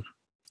quickly.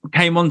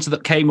 Came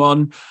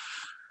on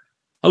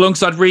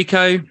alongside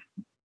Rico.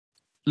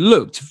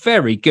 Looked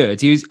very good.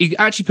 He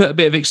actually put a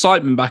bit of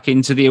excitement back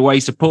into the away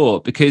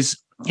support,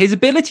 because his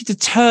ability to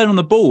turn on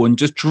the ball and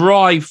just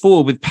drive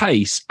forward with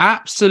pace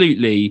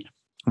absolutely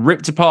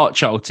ripped apart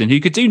Charlton, who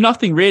could do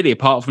nothing really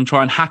apart from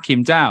try and hack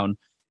him down.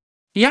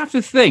 You have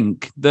to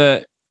think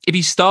that if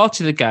he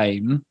started the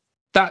game,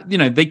 that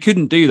they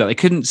couldn't do that. They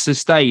couldn't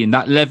sustain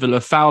that level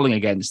of fouling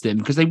against him,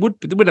 because they would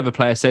have a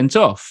player sent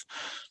off.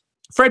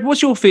 Fred,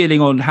 what's your feeling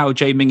on how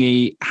Jay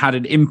Mingy had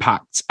an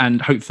impact, and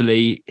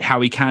hopefully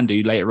how he can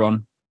do later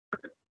on?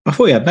 I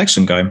thought he had an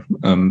excellent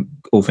game,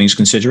 all things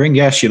considering.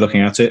 Yes, you're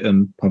looking at it,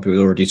 and Pompey was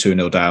already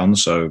 2-0 down.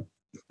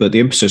 But the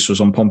emphasis was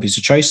on Pompey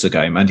to chase the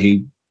game, and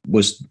he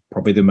was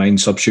probably the main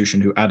substitution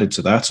who added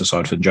to that,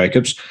 aside from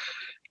Jacobs.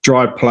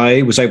 Drive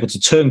play, was able to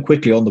turn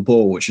quickly on the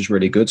ball, which is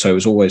really good. So he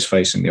was always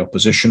facing the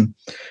opposition.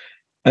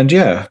 And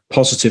yeah,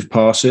 positive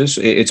passes.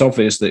 It's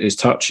obvious that his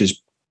touch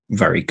is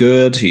very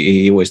good.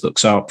 He always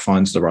looks up,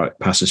 finds the right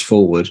passes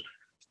forward.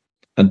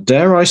 And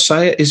dare I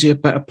say it, is he a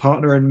better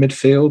partner in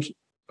midfield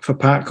for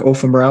Pack or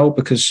for Morel?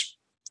 Because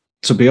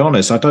to be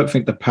honest, I don't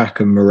think the Pack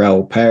and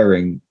Morel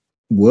pairing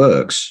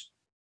works.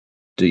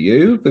 Do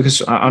you?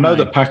 Because I know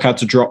that Pack had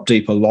to drop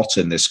deep a lot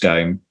in this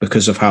game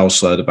because of how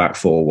slow the back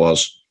four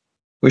was,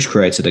 which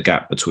created a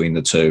gap between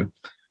the two.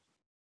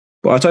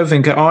 But I don't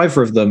think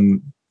either of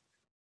them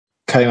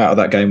came out of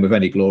that game with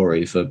any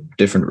glory for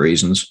different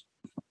reasons.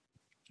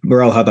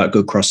 Morel had that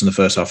good cross in the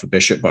first half of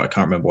Bishop, but I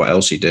can't remember what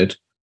else he did.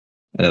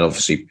 And then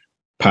obviously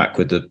Pack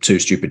with the two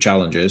stupid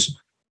challenges.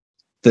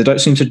 They don't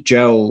seem to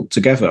gel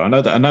together. I know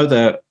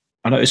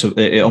it's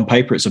on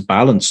paper it's a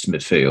balanced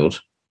midfield,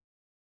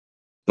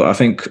 but I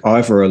think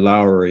either a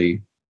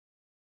Lowry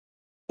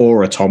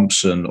or a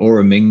Thompson or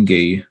a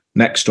Mingy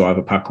next to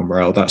either Pack or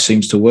Morel, that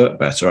seems to work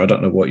better. I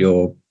don't know what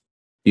you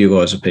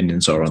guys'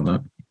 opinions are on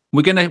that.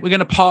 We're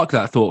gonna park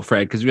that thought,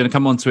 Fred, because we're gonna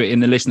come on to it in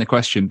the listener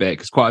question bit,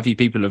 because quite a few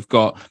people have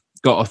got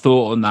a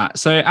thought on that.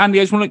 So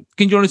Andy, can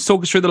you want to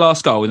talk us through the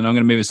last goal, and then I'm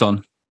going to move us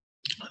on.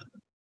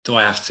 Do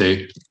I have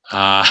to?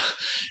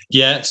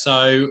 Yeah.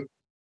 So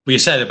we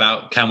said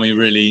about, can we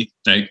really?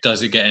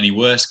 Does it get any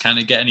worse? Can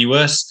it get any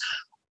worse?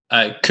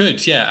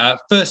 Could, yeah.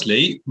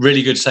 Firstly,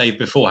 really good save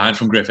beforehand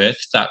from Griffith.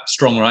 That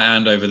strong right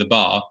hand over the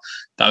bar.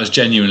 That was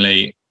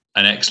genuinely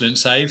an excellent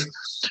save.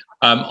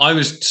 I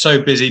was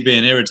so busy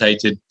being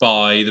irritated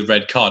by the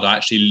red card, I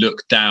actually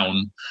looked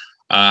down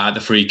at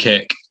the free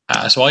kick.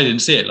 So I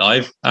didn't see it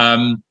live.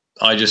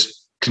 I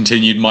just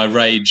continued my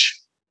rage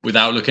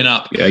without looking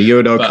up. Yeah,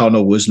 Ewan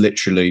O'Connell was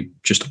literally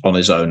just on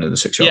his own in the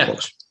 6-yard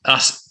box.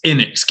 That's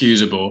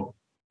inexcusable.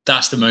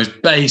 That's the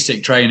most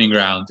basic training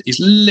ground.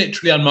 He's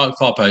literally unmarked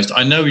far post.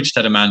 I know we just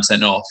had a man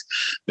sent off,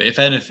 but if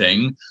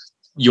anything,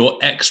 you're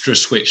extra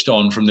switched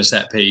on from the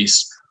set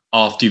piece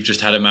after you've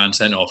just had a man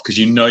sent off, because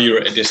you're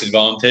at a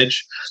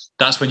disadvantage.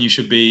 That's when you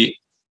should be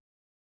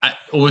at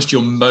almost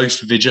your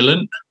most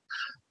vigilant.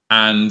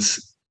 And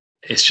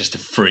it's just a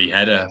free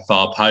header,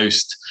 far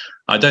post.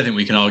 I don't think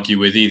we can argue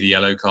with either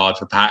yellow card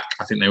for Pack.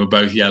 I think they were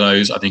both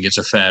yellows. I think it's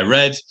a fair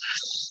red.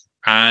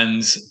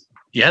 And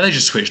yeah, they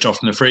just switched off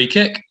from the free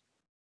kick.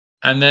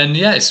 And then,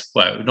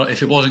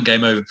 if it wasn't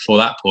game over before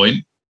that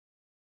point,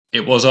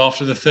 it was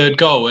after the third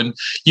goal. And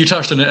you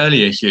touched on it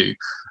earlier, Hugh,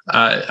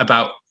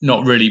 about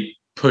not really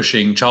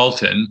pushing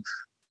Charlton.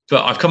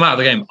 But I've come out of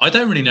the game. I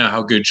don't really know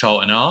how good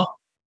Charlton are,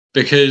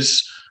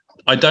 because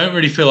I don't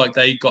really feel like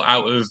they got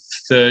out of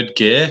third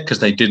gear because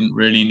they didn't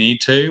really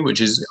need to,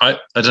 which is, I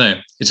don't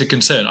know, it's a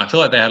concern. I feel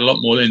like they had a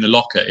lot more in the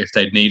locker if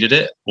they'd needed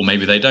it, or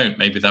maybe they don't.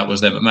 Maybe that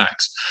was them at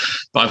max.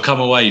 But I've come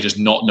away just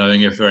not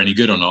knowing if they're any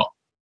good or not,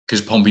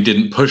 because Pompey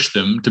didn't push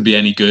them to be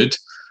any good,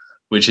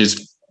 which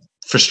is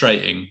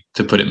frustrating,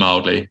 to put it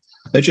mildly.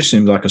 They just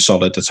seemed like a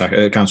solid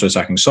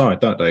counter-attacking side,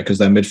 don't they? Because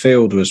their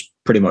midfield was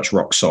pretty much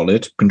rock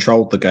solid,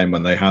 controlled the game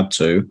when they had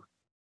to,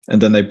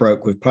 and then they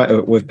broke with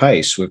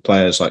pace with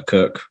players like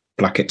Kirk,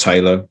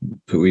 Blackett-Taylor,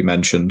 who we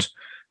mentioned,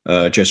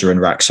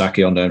 Jezerin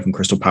Rak-Saki on loan from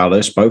Crystal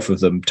Palace. Both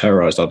of them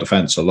terrorised our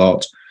defence a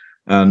lot.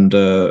 And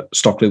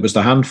Stockley was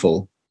the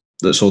handful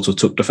that sort of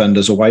took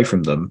defenders away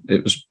from them.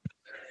 It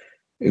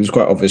was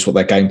quite obvious what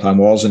their game plan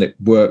was, and it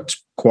worked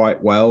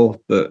quite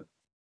well. But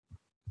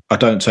I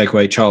don't take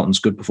away Charlton's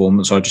good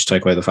performance. I just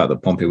take away the fact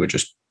that Pompey were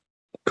just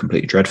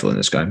completely dreadful in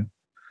this game.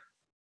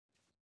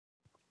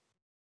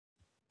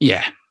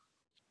 Yeah.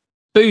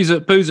 Booze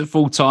at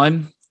full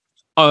time.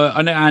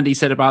 I know Andy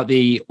said about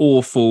the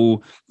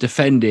awful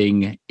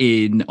defending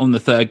on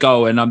the third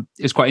goal, and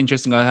it's quite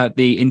interesting. I had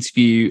the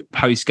interview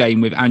post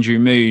game with Andrew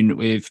Moon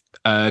with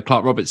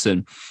Clark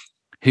Robertson,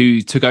 who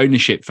took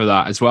ownership for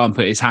that as well and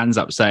put his hands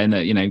up, saying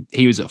that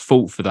he was at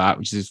fault for that,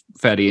 which is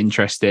fairly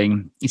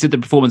interesting. He said the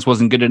performance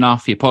wasn't good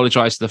enough. He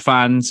apologised to the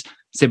fans.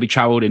 Said we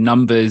travelled in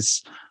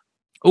numbers.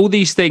 All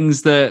these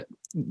things that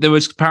there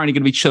was apparently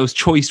going to be those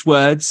choice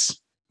words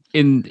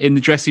in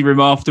the dressing room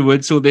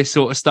afterwards, all this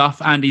sort of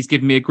stuff. Andy's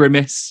giving me a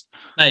grimace.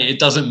 Mate, it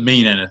doesn't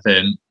mean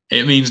anything.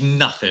 It means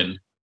nothing.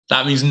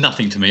 That means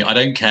nothing to me. I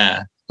don't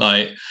care.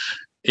 Like,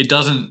 it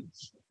doesn't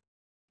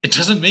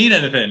mean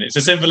anything. It's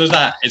as simple as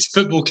that. It's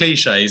football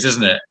cliches,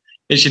 isn't it?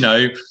 It's,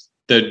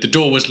 the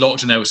door was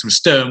locked and there was some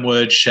stern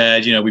words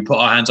shared. We put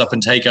our hands up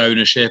and take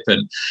ownership.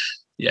 And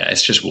yeah,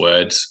 it's just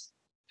words.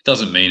 It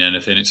doesn't mean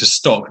anything. It's a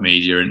stock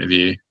media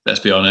interview. Let's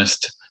be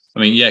honest. I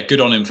mean, yeah, good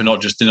on him for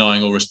not just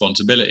denying all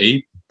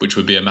responsibility, which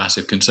would be a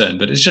massive concern,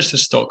 but it's just a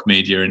stock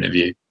media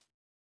interview.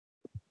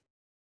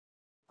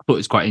 I thought it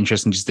was quite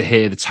interesting just to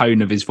hear the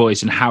tone of his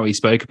voice and how he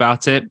spoke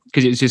about it,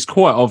 because it was just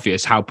quite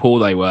obvious how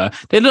poor they were.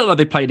 They looked like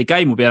they played a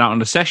game or been out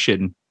on a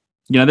session.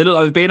 They looked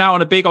like they'd been out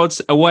on a big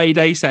odds away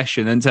day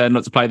session and turned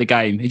not to play the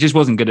game. It just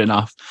wasn't good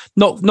enough.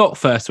 Not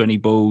first 20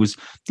 balls,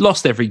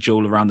 lost every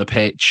duel around the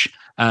pitch,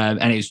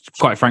 and it was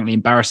quite frankly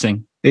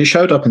embarrassing. It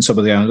showed up in some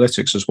of the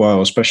analytics as well,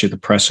 especially the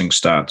pressing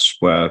stats,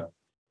 where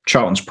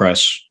Charlton's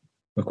press,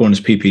 according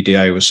to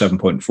PPDA, was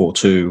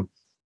 7.42.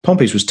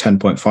 Pompey's was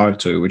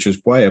 10.52, which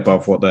is way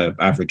above what their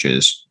average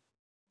is.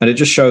 And it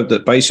just showed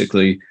that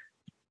basically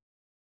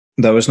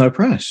there was no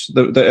press.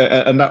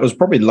 And that was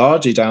probably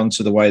largely down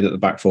to the way that the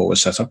back four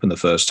was set up in the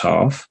first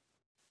half.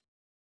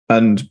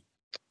 And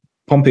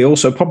Pompey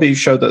also probably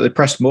showed that they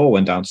pressed more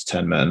when down to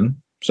 10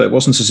 men. So it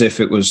wasn't as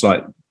if it was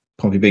like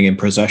Pompey being in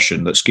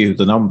possession that skewed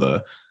the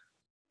number.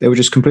 They were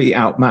just completely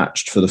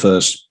outmatched for the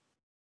first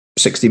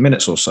 60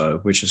 minutes or so,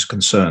 which is a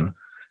concern.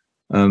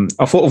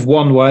 I thought of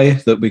one way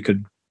that we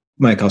could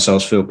make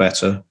ourselves feel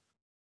better.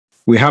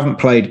 We haven't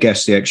played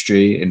Guess the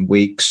XG in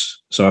weeks,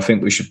 so I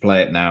think we should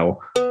play it now.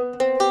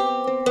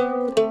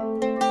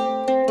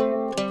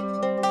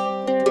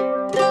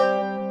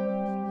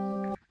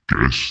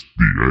 Guess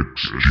the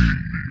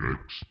XG.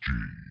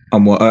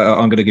 I'm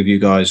going to give you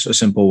guys a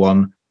simple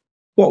one.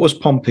 What was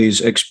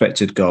Pompey's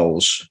expected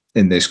goals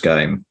in this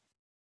game?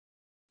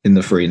 In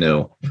the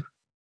 3-0.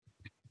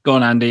 Go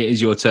on, Andy. It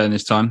is your turn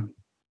this time.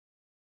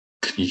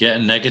 Can you get a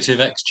negative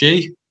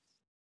XG?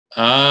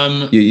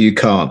 You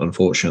can't,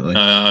 unfortunately.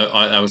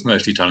 I was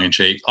mostly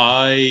tongue-in-cheek.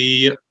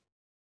 I'm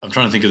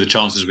trying to think of the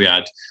chances we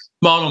had.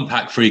 Marlon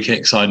Pack free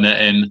kick side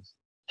net in.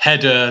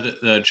 Header,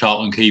 the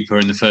Charlton keeper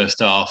in the first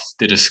half,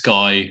 did a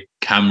Sky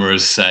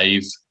cameras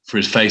save for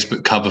his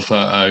Facebook cover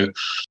photo.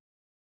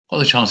 What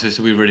other chances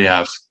do we really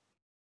have?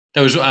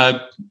 There was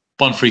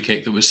one free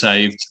kick that was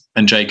saved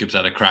and Jacobs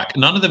had a crack.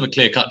 None of them are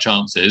clear-cut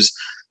chances.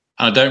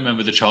 I don't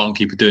remember the Charlton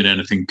keeper doing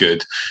anything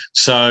good.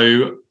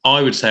 So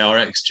I would say our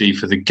XG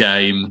for the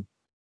game,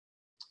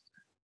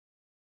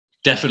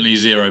 definitely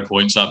 0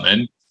 point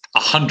something,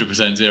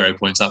 100% 0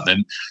 point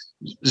something,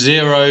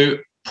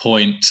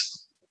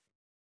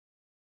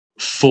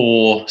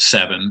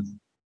 0.47.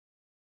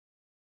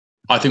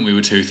 I think we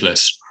were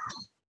toothless.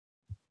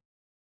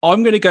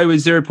 I'm going to go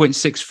with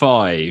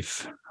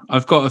 0.65.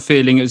 I've got a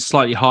feeling it's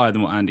slightly higher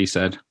than what Andy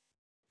said.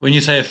 When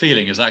you say a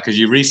feeling, is that because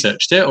you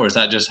researched it, or is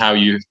that just how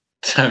you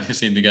have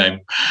seen the game?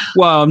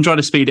 Well, I'm trying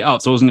to speed it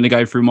up, so I wasn't going to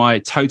go through my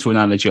total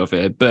analogy of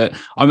it, but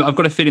I've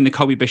got a feeling the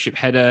Colby Bishop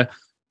header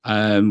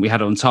we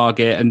had on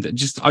target, and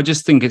I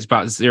just think it's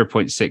about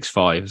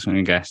 0.65. I'm going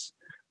to guess.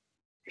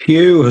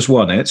 Hugh has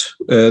won it.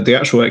 The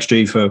actual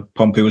XG for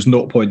Pompey was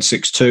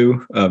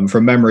 0.62.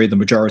 From memory, the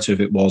majority of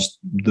it was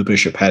the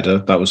Bishop header.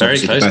 That was very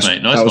close,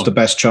 mate. Nice. That was the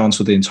best chance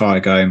of the entire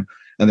game,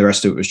 and the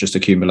rest of it was just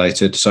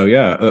accumulated. So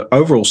yeah,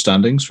 overall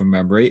standings from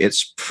memory,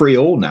 it's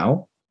 3-3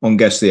 now on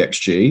Guess the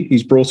XG.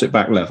 He's brought it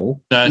back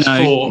level. No, it's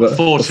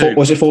 4-2.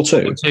 Was it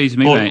 4-2? 4-2 to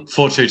me, mate.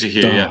 4-2 to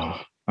Hugh, yeah.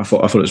 I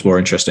thought it was more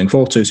interesting.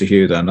 4-2 to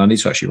Hugh then. I need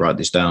to actually write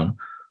this down.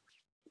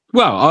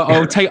 Well,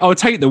 I'll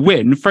take the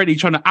win. Freddie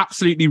trying to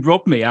absolutely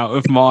rob me out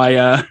of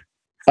my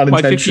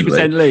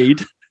 50%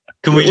 lead.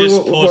 Can we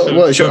just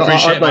pause to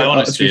appreciate my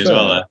honesty as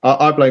well?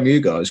 I blame you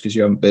guys because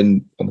you haven't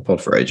been on the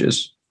pod for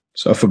ages.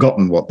 So I've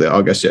forgotten what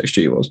I guess the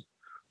XG was.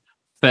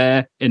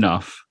 Fair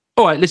enough.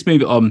 All right, let's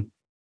move it on.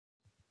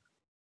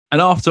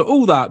 And after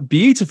all that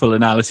beautiful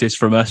analysis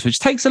from us, which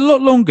takes a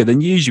lot longer than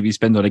usually we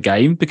spend on a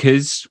game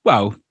because,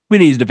 well, we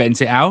needed to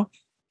vent it out,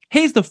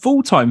 here's the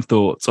full-time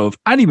thoughts of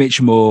Andy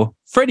Mitchell-Moore,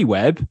 Freddie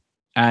Webb,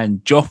 and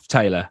Joff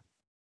Taylor.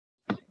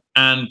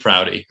 And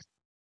Proudy.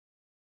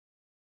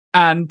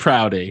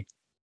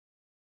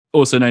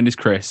 Also known as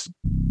Chris.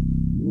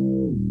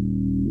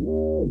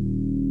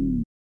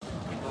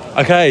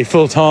 Okay,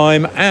 full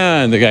time,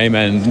 and the game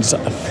ends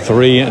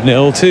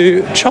 3-0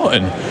 to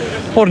Charlton.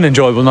 What an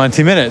enjoyable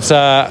 90 minutes.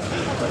 I'm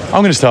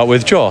going to start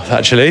with Joff,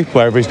 actually,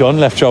 wherever he's gone,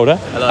 left shoulder.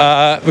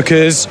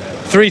 Because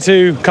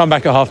 3-2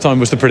 comeback at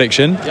half-time was the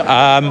prediction.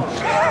 Yep.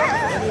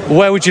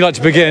 Where would you like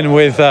to begin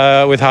with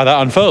how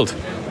that unfolded?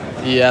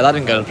 Yeah, that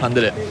didn't go to plan,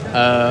 did it?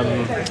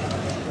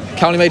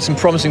 County made some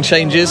promising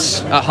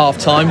changes at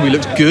half-time. We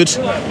looked good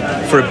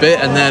for a bit,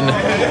 and then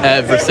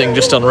everything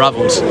just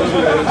unravelled.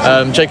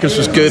 Jacobs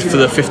was good for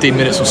the 15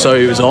 minutes or so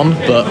he was on,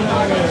 but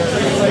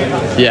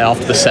yeah,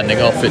 after the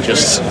sending off, it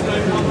just...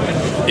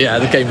 Yeah,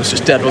 the game was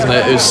just dead, wasn't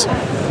it? It was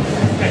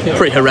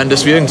pretty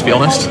horrendous viewing, to be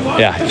honest.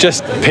 Yeah,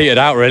 just petered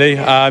out, really.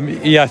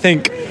 I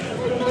think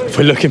If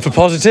we're looking for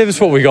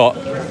positives, what we got?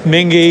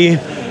 Mingy,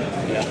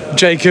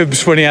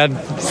 Jacobs when he had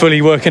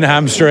fully working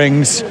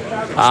hamstrings.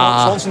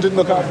 Swanson didn't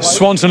look out.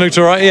 Swanson looked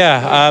all right,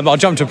 yeah. I'll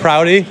jump to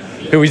Proudy,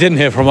 who we didn't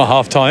hear from at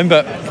half-time,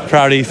 but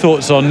Proudy,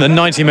 thoughts on the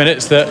 90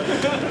 minutes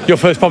that your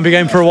first Pompey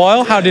game for a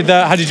while? How did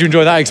you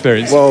enjoy that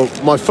experience? Well,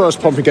 my first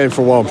Pompey game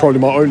for a while, probably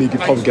my only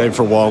Pompey game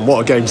for a while.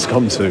 What a game to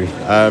come to.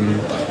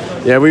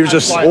 We were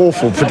just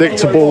awful,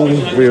 predictable.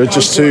 We were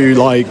just too,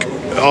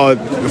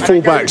 the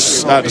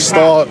fullbacks at the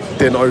start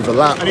didn't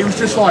overlap, and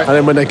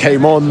then when they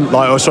came on,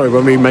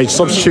 when we made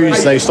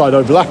substitutes, they started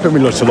overlapping. We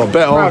looked a lot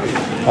better.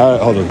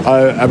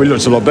 And we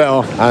looked a lot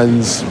better.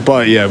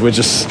 It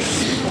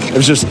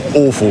was just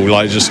awful,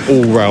 just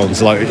all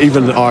rounds.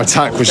 Even our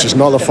attack was just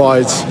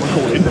nullified.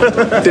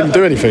 Didn't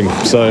do anything.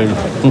 So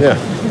yeah,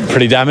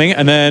 pretty damning.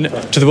 And then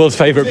to the world's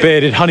favourite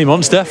bearded honey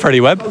monster,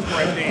 Freddie Webb.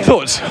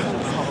 Thoughts?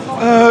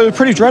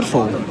 Pretty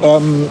dreadful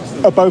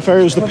at both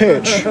areas of the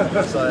pitch.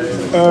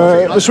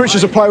 The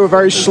switches of play were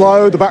very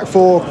slow. The back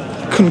four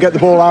couldn't get the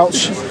ball out.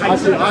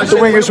 The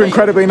wingers were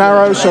incredibly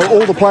narrow, so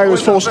all the play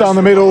was forced down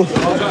the middle.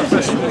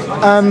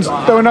 And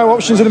there were no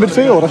options in the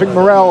midfield. I think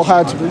Morel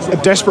had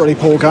a desperately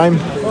poor game.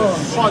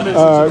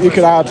 You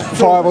could add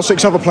 5 or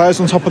 6 other players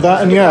on top of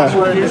that, and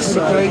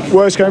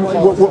worst game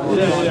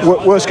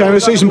of the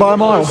season by a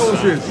mile.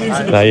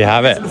 There you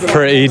have it.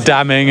 Pretty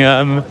damning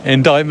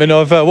indictment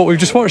of what we've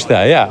just watched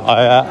there. Yeah,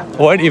 I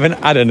won't even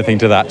add anything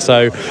to that.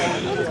 So,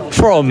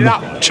 from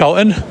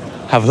Charlton,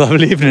 have a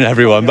lovely evening,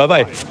 everyone.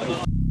 Bye-bye.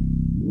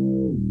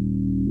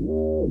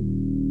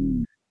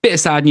 Bit of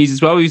sad news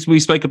as well. We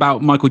spoke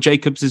about Michael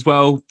Jacobs as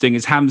well, doing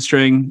his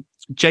hamstring.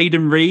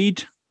 Jayden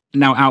Reed,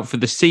 now out for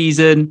the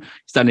season.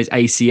 He's done his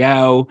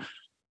ACL.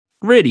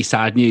 Really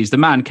sad news. The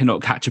man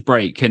cannot catch a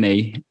break, can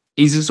he?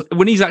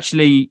 When he's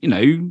actually,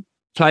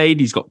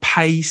 played, he's got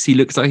pace. He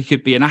looks like he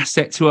could be an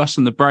asset to us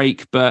on the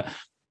break, but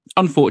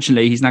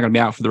unfortunately, he's now going to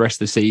be out for the rest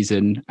of the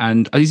season.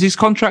 And is his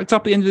contract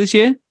up at the end of this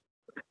year?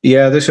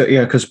 Yeah,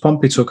 because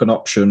Pompey took an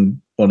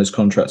option on his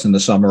contract in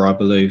the summer, I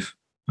believe.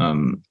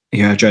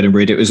 Jayden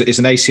Reed. It's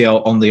an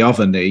ACL on the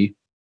other knee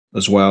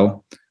as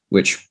well,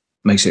 which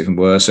makes it even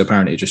worse.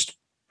 Apparently, it just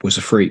was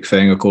a freak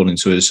thing, according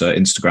to his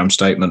Instagram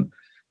statement.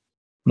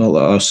 Not a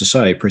lot else to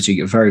say.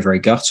 Very, very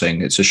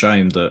gutting. It's a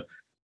shame that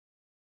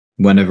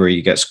whenever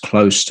he gets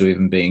close to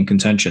even being in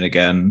contention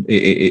again,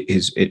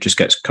 it just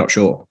gets cut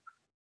short,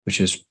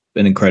 which is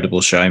an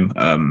incredible shame.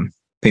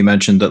 He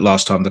mentioned that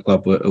last time the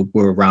club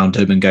were around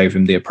him and gave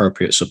him the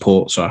appropriate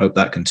support, so I hope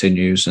that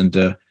continues. And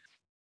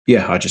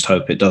I just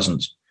hope it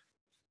doesn't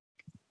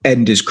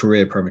end his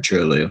career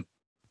prematurely.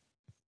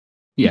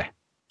 Yeah.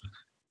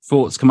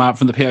 Thoughts come out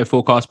from the PO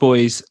Forecast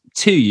boys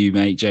to you,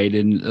 mate,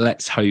 Jayden.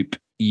 Let's hope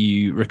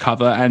you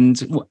recover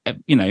and,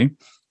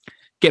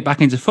 get back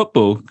into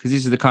football, because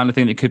this is the kind of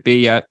thing that could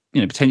be,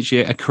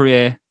 potentially a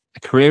career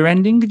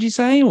ending, could you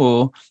say?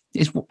 Or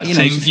you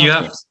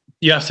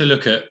have to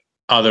look at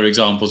other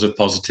examples of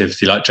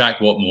positivity. Like Jack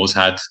Watmore's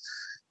had,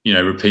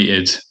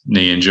 repeated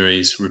knee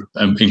injuries,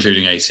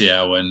 including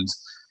ACL, and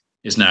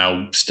is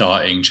now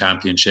starting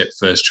Championship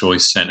first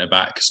choice centre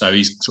back. So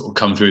he's sort of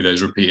come through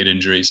those repeated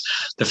injuries.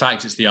 The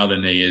fact it's the other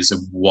knee is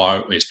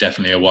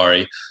definitely a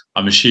worry.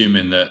 I'm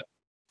assuming that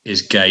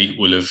his gait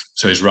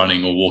his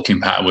running or walking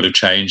pattern would have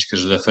changed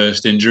because of the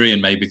first injury,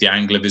 and maybe the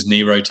angle of his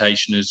knee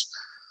rotation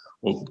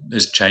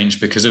has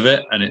changed because of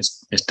it, and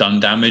it's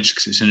done damage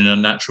because it's in an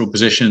unnatural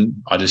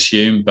position, I'd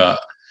assume. But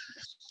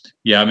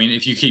yeah, I mean,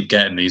 if you keep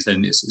getting these,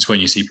 then it's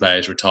when you see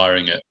players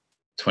retiring at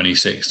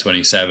 26,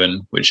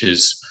 27, which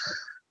is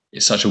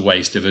it's such a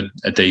waste of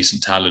a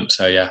decent talent.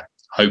 So yeah,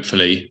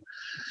 hopefully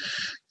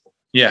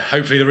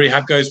the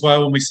rehab goes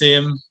well when we see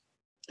him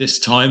this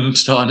time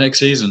start next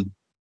season.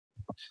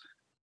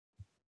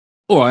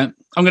 All right,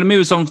 I'm going to move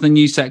us on from the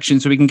news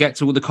section so we can get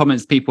to all the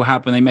comments people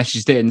had when they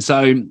messaged in.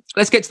 So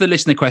let's get to the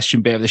listener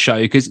question bit of the show,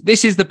 because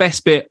this is the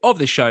best bit of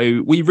the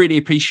show. We really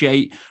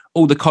appreciate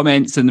all the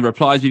comments and the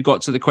replies we've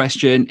got to the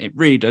question. It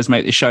really does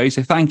make the show.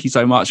 So thank you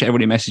so much,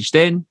 everybody messaged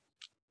in.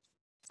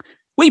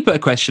 We put a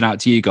question out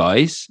to you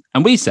guys,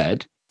 and we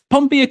said,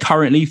 Pompey are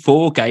currently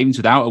 4 games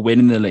without a win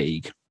in the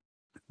league.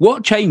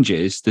 What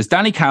changes does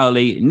Danny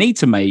Cowley need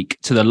to make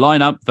to the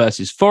lineup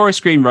versus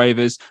Forest Green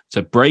Rovers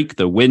to break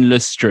the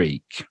winless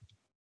streak?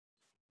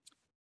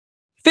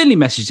 Finley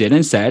messaged in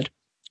and said,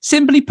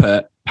 simply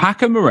put,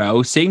 Pack and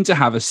Morel seem to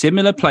have a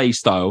similar play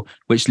style,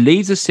 which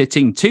leaves us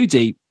sitting too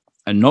deep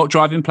and not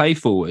driving play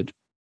forward.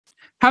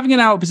 Having an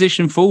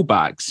out-of-position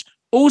fullbacks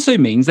also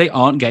means they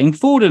aren't getting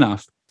forward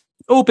enough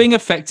or being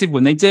effective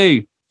when they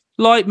do.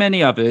 Like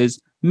many others,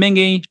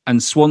 Mingy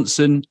and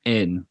Swanson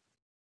in.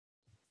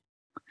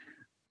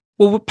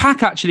 Well,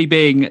 Pack actually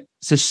being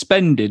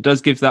suspended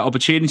does give that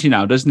opportunity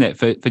now, doesn't it,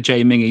 for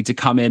Jay Mingy to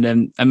come in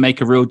and make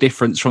a real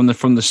difference from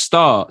the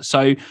start.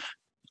 So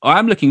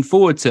I'm looking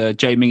forward to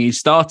Jay Mingy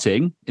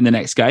starting in the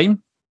next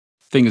game.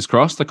 Fingers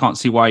crossed. I can't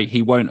see why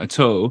he won't at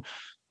all.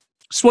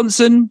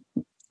 Swanson,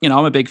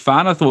 I'm a big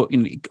fan. I thought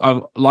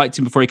I liked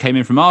him before he came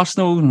in from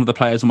Arsenal. One of the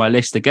players on my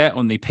list to get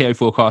on the PO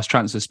Forecast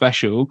transfer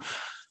special.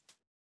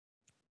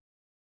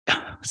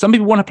 Some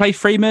people want to play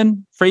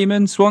Freeman,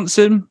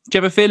 Swanson. Do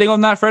you have a feeling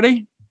on that,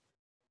 Freddie?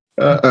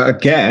 I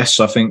guess.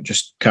 I think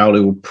just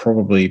Cowley will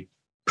probably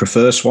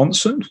prefer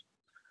Swanson.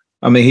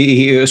 I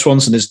mean,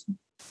 Swanson is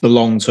the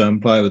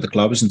long-term player with the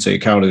club, isn't he?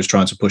 Cowley was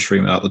trying to push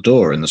Freeman out the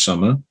door in the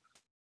summer.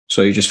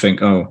 So you just think,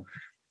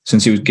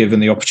 since he was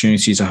given the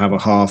opportunity to have a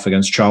half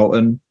against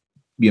Charlton,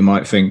 you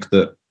might think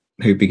that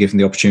he'd be given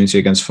the opportunity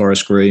against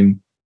Forest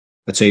Green,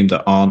 a team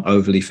that aren't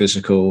overly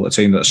physical, a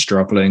team that's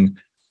struggling.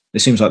 It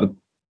seems like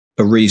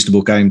a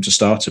reasonable game to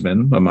start him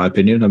in my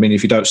opinion. I mean,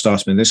 if you don't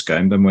start him in this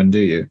game, then when do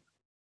you?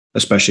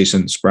 Especially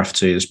since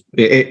Rafferty is...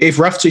 If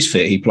Rafferty's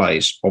fit, he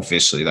plays,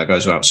 obviously, that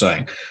goes without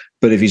saying.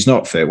 But if he's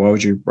not fit, why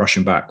would you rush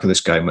him back for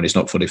this game when he's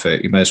not fully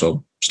fit? You may as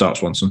well start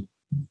Swanson.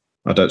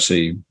 I don't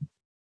see...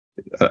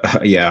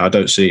 I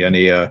don't see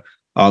any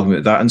argument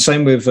with that. And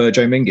same with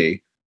Joe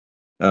Mingy.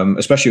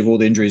 Especially with all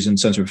the injuries in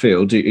centre of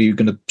field, are you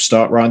going to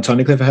start Ryan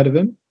Tunnicliffe ahead of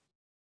him?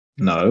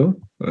 No.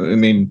 I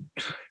mean,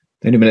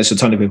 the only minutes that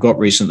Tunnicliffe got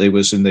recently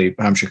was in the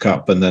Hampshire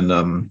Cup and then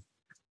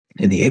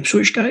in the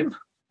Ipswich game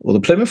or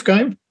the Plymouth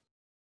game.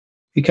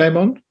 He came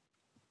on.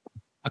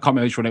 I can't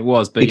remember which one it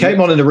was, but he came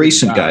on in a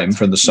recent game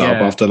from the sub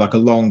after like a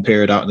long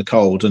period out in the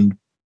cold, and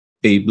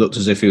he looked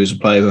as if he was a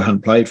player who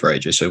hadn't played for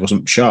ages, so he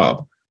wasn't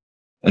sharp.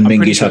 And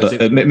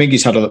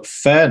Mingy's had a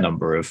fair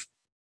number of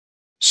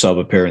sub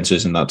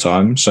appearances in that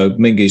time. So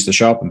Mingy's the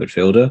sharper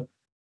midfielder,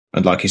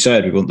 and like he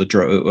said, we want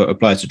a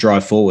player to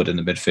drive forward in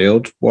the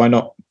midfield. Why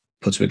not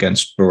put him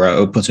against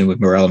Morel, or put him with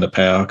Morel in a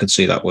pair? I could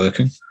see that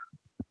working.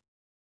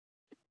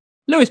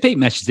 Lewis Peake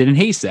messaged in and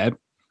he said,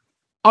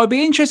 I'd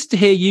be interested to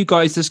hear you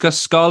guys discuss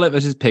Scarlett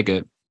versus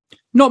Pigott.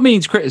 Not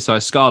meaning to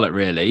criticise Scarlett,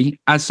 really,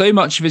 as so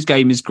much of his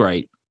game is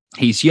great.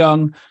 He's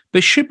young,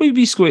 but should we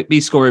be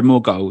scoring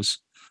more goals?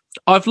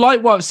 I've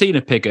liked what I've seen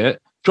of Pigott,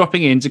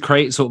 dropping in to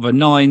create sort of a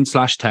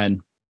 9/10.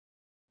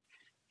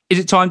 Is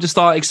it time to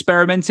start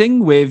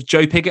experimenting with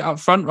Joe Pigott up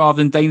front rather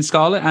than Dane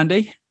Scarlett,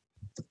 Andy?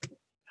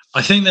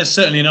 I think there's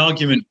certainly an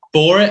argument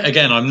for it.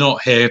 Again, I'm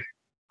not going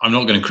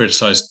to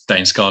criticise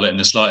Dane Scarlett in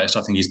the slightest.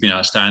 I think he's been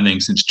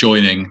outstanding since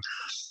joining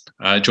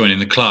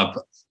the club.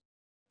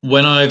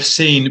 When I've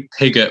seen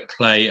Pigott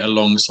play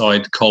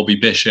alongside Colby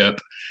Bishop,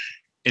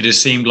 it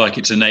has seemed like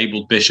it's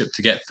enabled Bishop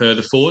to get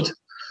further forward,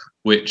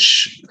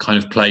 which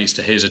kind of plays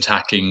to his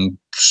attacking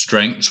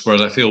strengths,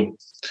 whereas I feel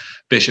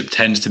Bishop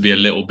tends to be a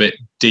little bit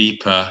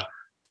deeper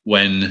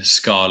when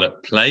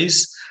Scarlett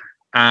plays.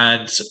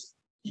 And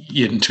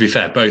to be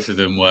fair, both of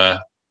them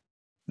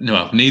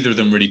neither of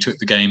them really took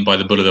the game by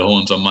the bull of the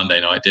horns on Monday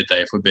night, did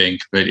they, if we're being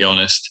completely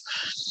honest?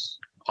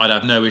 I'd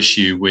have no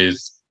issue with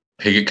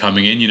Pigott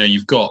coming in.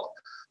 You've got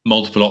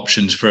multiple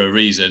options for a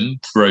reason,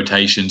 for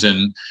rotations,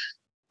 and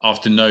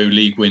after no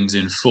league wins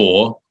in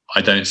 4,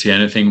 I don't see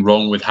anything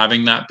wrong with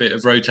having that bit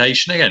of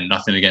rotation. Again,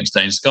 nothing against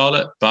Dane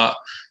Scarlett, but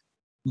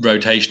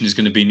rotation is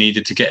going to be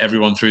needed to get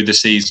everyone through the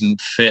season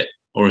fit,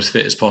 or as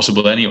fit as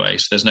possible anyway.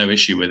 So there's no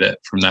issue with it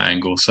from that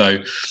angle.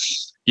 So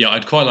yeah,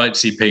 I'd quite like to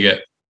see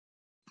Pigott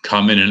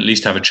come in and at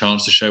least have a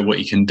chance to show what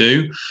he can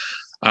do.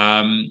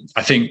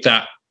 I think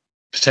that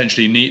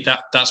potentially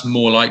that's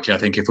more likely, I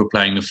think, if we're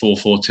playing the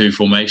 4-4-2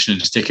 formation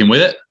and sticking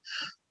with it.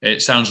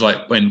 It sounds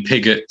like when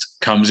Pigott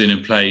comes in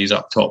and plays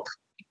up top,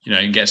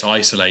 and gets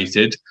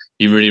isolated,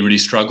 he really, really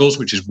struggles,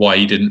 which is why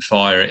he didn't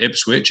fire at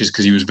Ipswich, is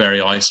because he was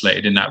very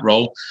isolated in that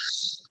role.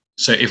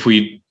 So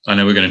I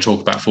know we're going to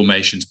talk about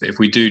formations, but if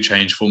we do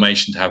change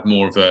formation to have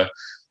more of a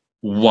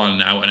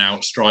one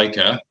out-and-out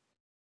striker,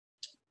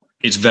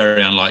 it's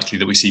very unlikely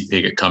that we see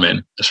Pigott come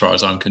in, as far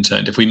as I'm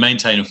concerned. If we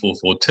maintain a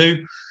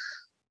 4-4-2,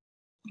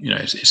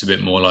 it's a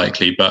bit more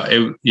likely. But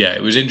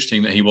it was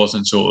interesting that he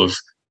wasn't sort of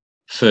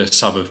first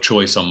sub of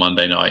choice on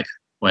Monday night,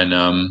 when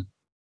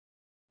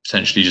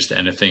essentially just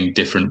anything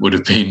different would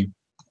have been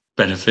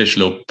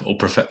beneficial or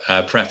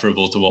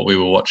preferable to what we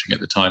were watching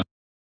at the time.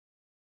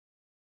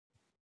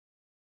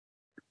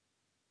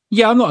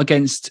 Yeah, I'm not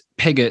against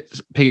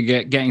Pigott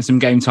getting some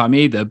game time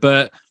either,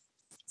 but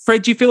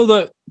Fred, do you feel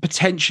that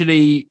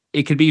potentially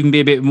it could even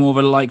be a bit more of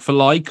a like for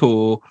like,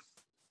 or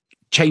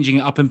changing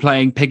it up and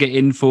playing Pigott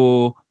in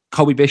for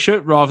Colby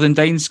Bishop rather than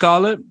Dane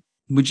Scarlett?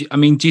 Do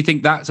you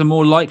think that's a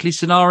more likely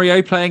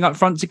scenario, playing up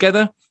front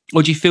together?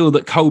 Or do you feel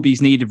that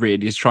Colby's needed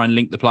really is try and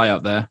link the play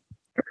up there?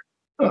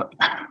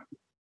 I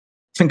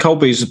think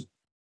Colby's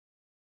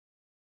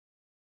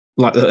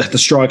like the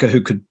striker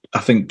who could, I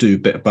think, do a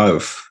bit of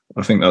both.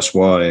 I think that's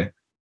why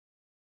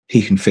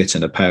he can fit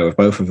in a pair with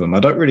both of them. I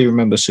don't really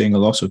remember seeing a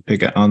lot of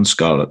Pigott and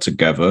Scarlett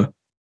together,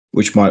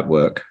 which might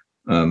work.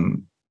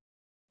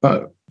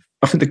 But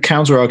I think the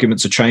counter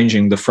argument to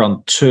changing the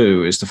front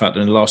two is the fact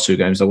that in the last 2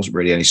 games, there wasn't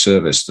really any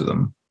service to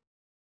them.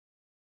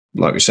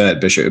 Like we said,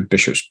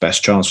 Bishop's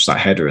best chance was that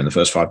header in the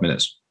first 5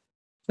 minutes.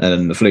 And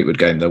in the Fleetwood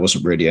game, there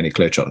wasn't really any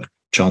clear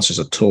chances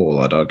at all,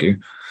 I'd argue.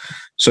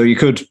 So you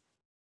could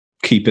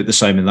keep it the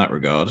same in that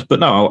regard. But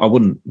no, I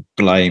wouldn't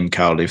blame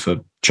Cowley for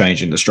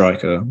changing the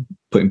striker,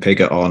 putting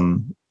Pigott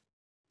on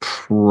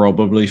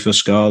probably for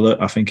Scarlett,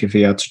 I think, if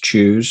he had to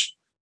choose.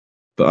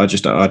 But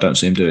I don't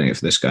see him doing it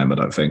for this game, I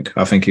don't think.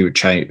 I think he would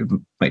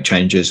make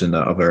changes in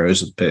the other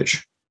areas of the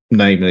pitch.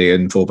 namely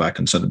in fullback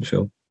and centre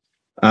midfield,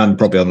 and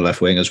probably on the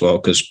left wing as well.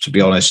 Because to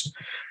be honest,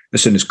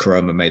 as soon as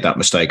Koroma made that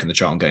mistake in the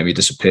Charlton game, he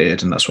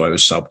disappeared, and that's why he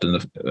was subbed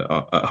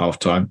at half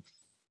time.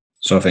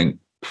 So I think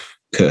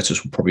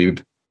Curtis will probably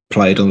be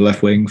played on the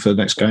left wing for the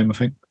next game, I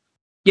think.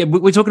 Yeah,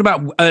 we're talking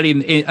about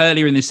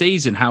earlier in the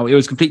season, how it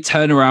was a complete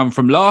turnaround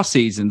from last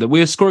season, that we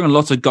were scoring a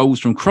lot of goals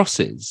from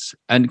crosses,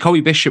 and Colby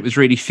Bishop was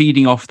really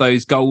feeding off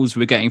those goals we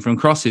were getting from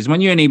crosses.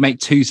 When you only make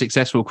 2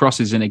 successful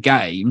crosses in a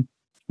game,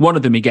 one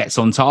of them he gets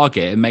on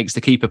target and makes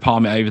the keeper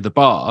palm it over the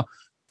bar,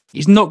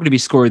 he's not going to be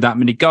scoring that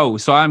many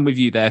goals. So I'm with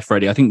you there,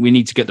 Freddie. I think we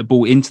need to get the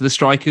ball into the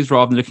strikers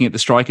rather than looking at the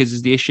strikers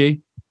as the issue.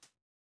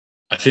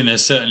 I think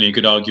there's certainly a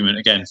good argument,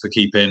 again, for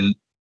keeping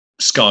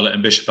Scarlett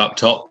and Bishop up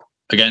top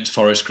against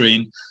Forest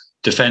Green.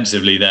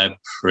 Defensively, they're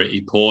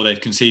pretty poor.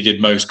 They've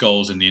conceded most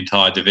goals in the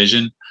entire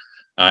division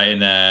in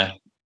their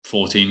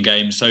 14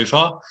 games so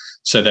far.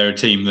 So they're a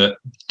team that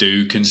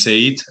do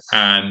concede.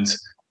 And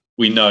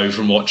we know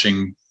from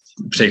watching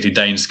particularly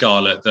Dane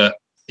Scarlett that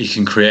he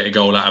can create a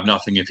goal out of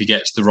nothing if he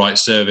gets the right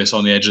service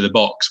on the edge of the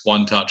box,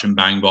 one touch and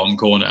bang, bottom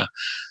corner.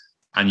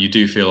 And you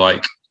do feel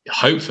like,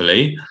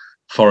 hopefully,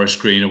 Forest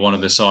Green are one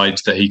of the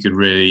sides that he could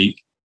really,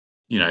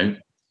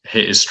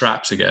 hit his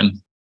straps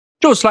again.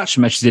 George Slatcher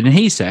messages in and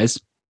he says,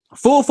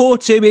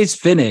 4-4-2 is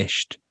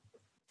finished.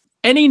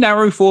 Any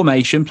narrow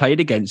formation played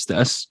against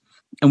us,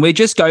 and we're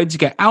just going to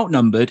get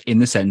outnumbered in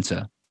the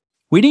centre.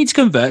 We need to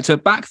convert to a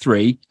back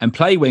 3 and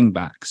play wing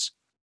backs.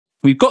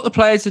 We've got the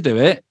players to do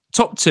it.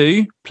 Top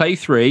 2, play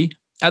 3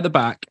 at the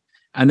back,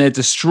 and they're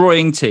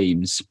destroying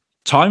teams.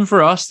 Time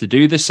for us to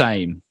do the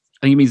same.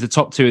 I think it means the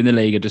top 2 in the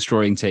league are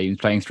destroying teams,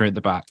 playing 3 at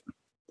the back.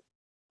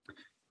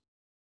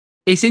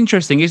 It's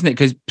interesting, isn't it?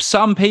 Because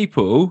some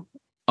people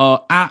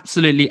are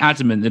absolutely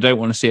adamant they don't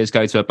want to see us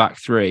go to a back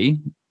 3.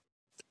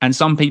 And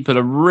some people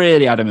are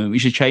really adamant we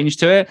should change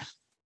to it.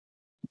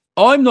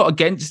 I'm not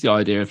against the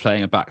idea of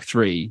playing a back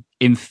 3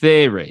 in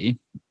theory.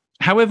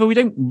 However, we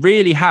don't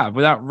really have,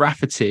 without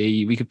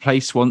Rafferty, we could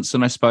play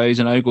Swanson, I suppose,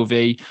 and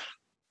Ogilvie.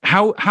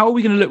 How are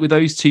we going to look with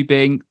those 2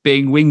 being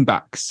wing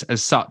backs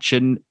as such?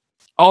 And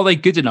are they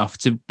good enough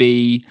to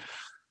be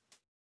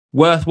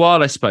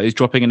worthwhile, I suppose,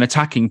 dropping an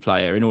attacking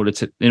player in order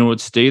to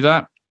do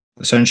that?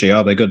 Essentially,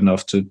 are they good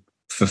enough to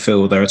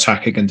fulfill their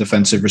attacking and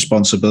defensive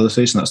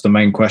responsibilities? And that's the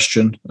main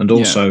question. And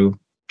also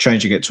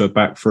changing it to a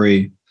back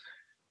 3,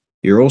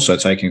 you're also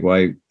taking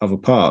away other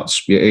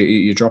parts.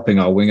 You're dropping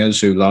our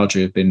wingers, who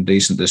largely have been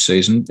decent this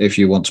season, if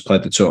you want to play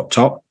the 2 up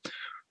top.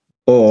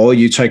 Or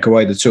you take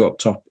away the 2 up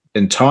top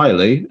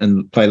entirely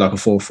and play like a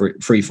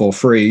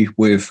 3-4-3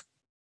 with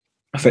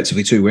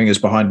effectively 2 wingers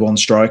behind 1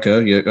 striker.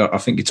 I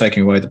think you're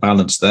taking away the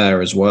balance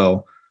there as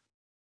well.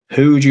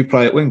 Who would you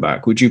play at wing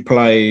back? Would you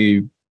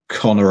play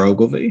Connor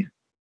Ogilvie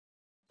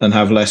and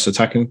have less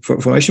attacking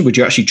formation? Would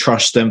you actually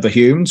trust Denver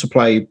Hume to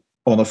play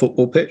on a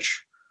football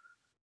pitch?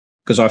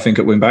 Because I think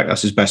at wing back,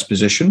 that's his best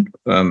position.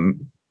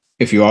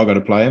 If you are going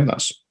to play him,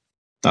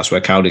 that's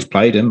where Cowley's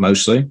played him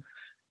mostly.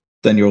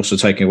 Then you're also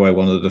taking away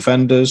one of the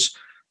defenders.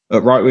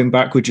 At right wing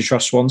back, would you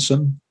trust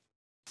Swanson?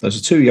 Those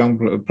are 2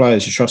 young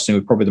players you're trusting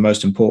with probably the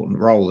most important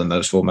role in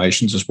those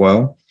formations as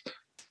well.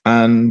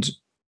 And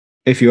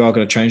if you are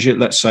going to change it,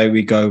 let's say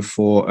we go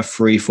for a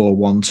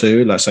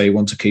 3-4-1-2. Let's say you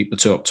want to keep the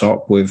 2 up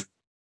top with,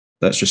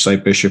 let's just say,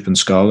 Bishop and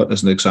Scarlett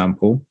as an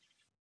example.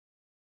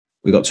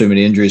 We've got too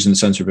many injuries in the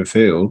centre of the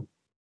field.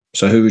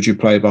 So who would you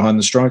play behind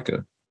the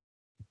striker?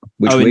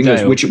 Which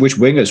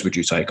wingers would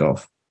you take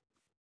off?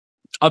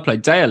 I'd play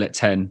Dale at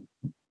 10.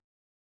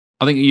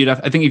 I think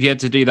if you had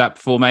to do that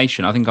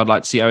formation, I think I'd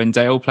like to see Owen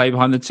Dale play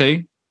behind the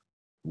 2.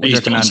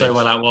 He's done so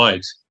well out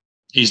wide.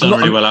 He's done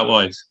really well out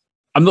wide.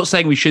 I'm not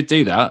saying we should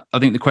do that. I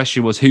think the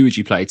question was, who would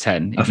you play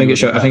 10? I think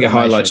it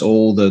highlights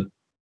all the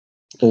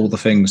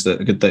things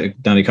that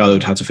Danny Carlo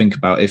would have to think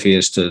about if he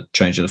is to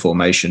change the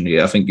formation.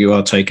 Yeah, I think you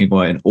are taking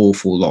away an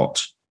awful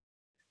lot.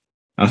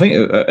 I think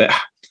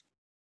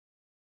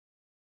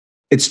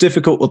it's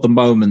difficult at the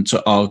moment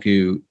to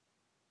argue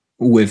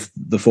with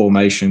the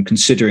formation,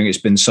 considering it's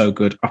been so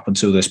good up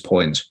until this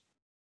point.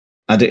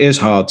 And it is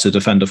hard to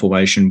defend a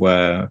formation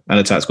and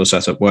a tactical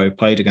setup where we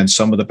played against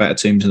some of the better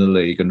teams in the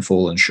league and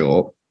fallen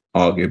short,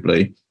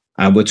 arguably.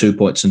 And we're 2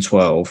 points in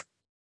 12.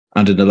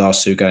 And in the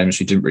last 2 games,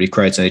 we didn't really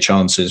create any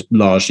chances,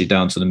 largely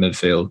down to the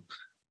midfield.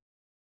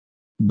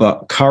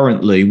 But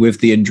currently, with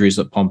the injuries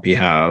that Pompey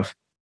have,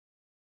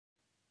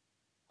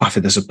 I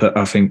think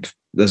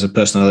there's a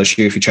personnel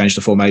issue if you change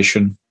the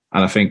formation.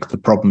 And I think the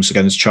problems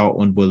against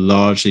Charlton were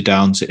largely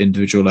down to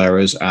individual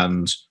errors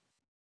and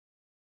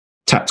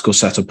tactical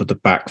setup of the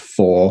back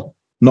 4.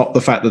 Not the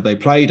fact that they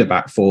played a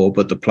back 4,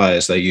 but the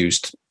players they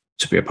used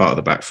to be a part of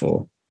the back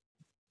 4,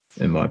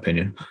 in my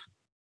opinion.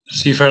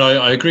 See, Fred,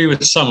 I agree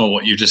with some of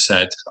what you just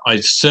said.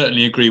 I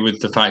certainly agree with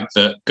the fact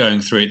that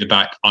going 3 at the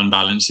back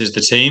unbalances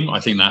the team.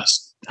 I think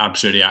that's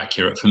absolutely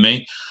accurate for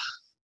me.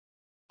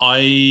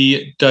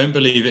 I don't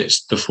believe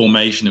it's the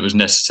formation that was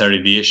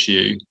necessarily the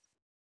issue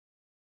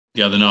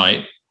the other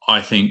night.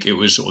 I think it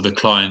was sort of the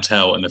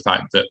clientele and the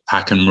fact that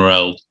Pack and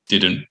Morel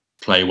didn't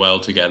play well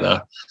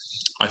together.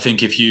 I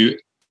think if you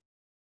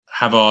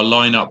have our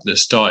lineup that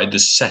started the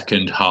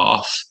second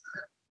half.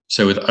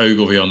 So with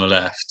Ogilvie on the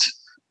left,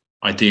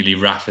 ideally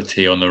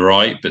Rafferty on the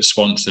right, but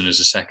Swanson as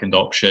a second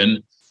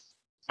option.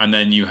 And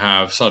then you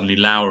have suddenly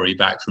Lowry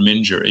back from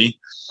injury.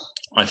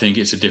 I think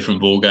it's a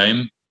different ball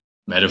game,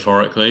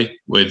 metaphorically,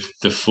 with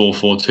the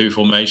 4-4-2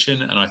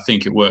 formation. And I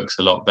think it works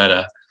a lot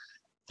better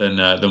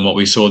than what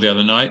we saw the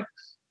other night.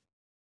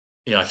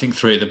 Yeah, I think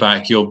 3 at the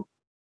back, you're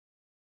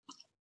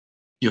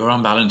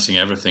unbalancing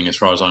everything as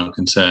far as I'm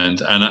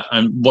concerned.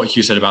 And what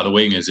you said about the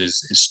wingers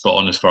is spot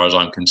on as far as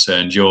I'm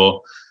concerned.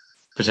 You're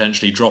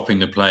potentially dropping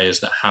the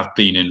players that have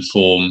been in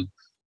form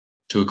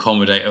to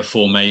accommodate a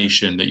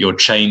formation that you're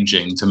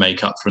changing to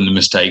make up from the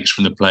mistakes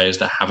from the players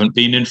that haven't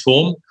been in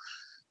form,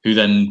 who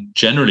then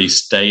generally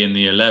stay in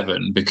the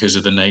 11 because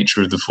of the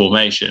nature of the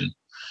formation.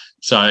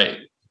 So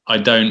I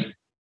don't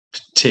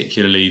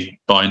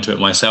particularly buy into it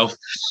myself.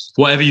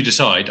 Whatever you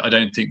decide, I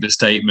don't think the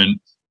statement,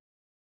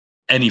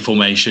 any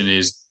formation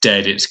is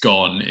dead, it's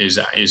gone, is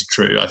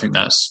true. I think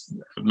that's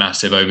a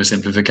massive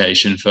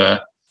oversimplification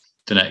for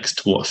the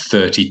next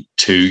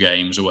 32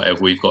 games or whatever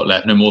we've got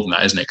left. No more than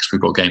that, isn't it? Because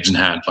we've got games in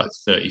hand, like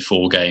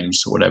 34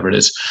 games or whatever it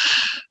is.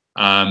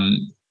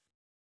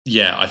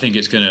 Yeah, I think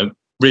it's going to,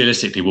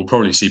 realistically, we'll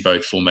probably see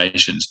both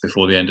formations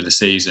before the end of the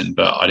season,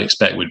 but I'd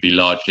expect we'd be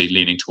largely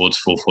leaning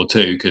towards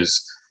 4-4-2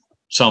 because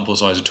sample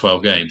size of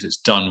 12 games, it's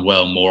done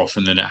well more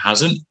often than it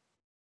hasn't.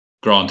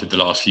 Granted, the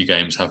last few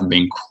games haven't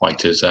been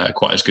quite as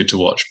good to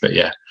watch, but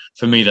yeah,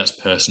 for me, that's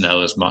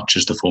personnel as much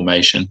as the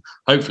formation.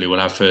 Hopefully, we'll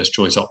have first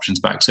choice options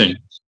back soon.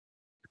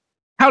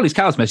 Howley's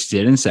Cows messaged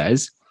in and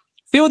says,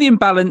 feel the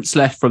imbalance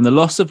left from the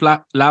loss of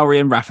Lowry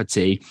and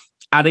Rafferty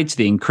added to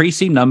the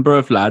increasing number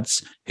of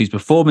lads whose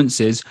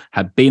performances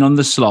have been on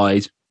the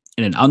slide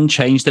in an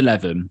unchanged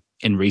 11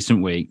 in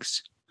recent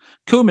weeks.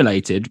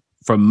 Culminated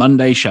from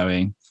Monday's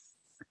showing.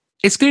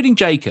 Excluding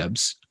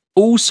Jacobs,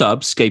 all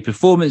subs gave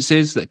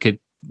performances that could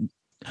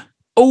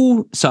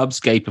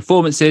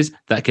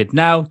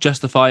now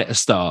justify a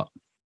start.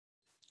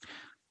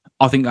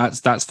 I think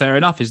that's fair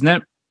enough, isn't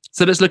it?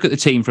 So let's look at the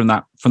team from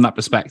that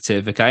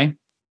perspective, okay?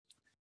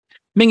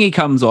 Mingy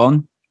comes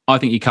on. I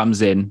think he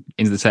comes into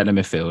the centre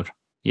midfield.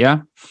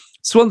 Yeah.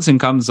 Swanson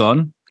comes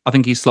on. I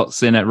think he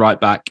slots in at right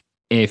back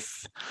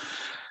if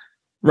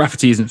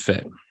Rafferty isn't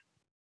fit.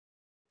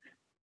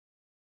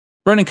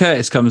 Brennan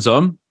Curtis comes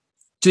on.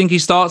 Do you think he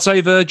starts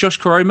over Josh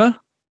Koroma?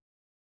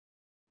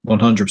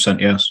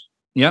 100% yes.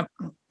 Yep.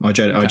 I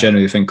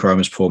genuinely think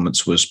Koroma's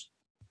performance was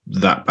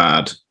that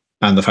bad.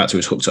 And the fact he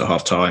was hooked at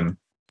half time,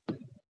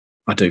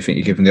 I do think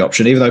you give him the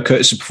option. Even though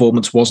Curtis's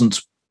performance wasn't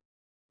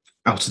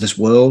out of this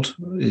world,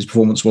 his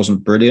performance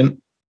wasn't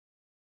brilliant.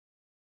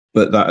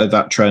 But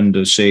that trend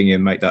of seeing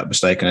him make that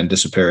mistake and then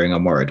disappearing,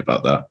 I'm worried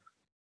about that.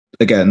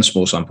 Again,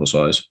 small sample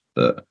size,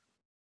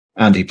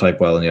 and he played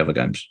well in the other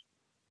games.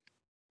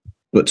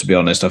 But to be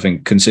honest, I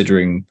think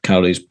considering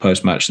Cowley's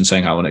post-match and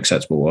saying how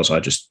unacceptable it was, I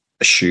just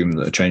assume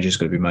that a change is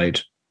going to be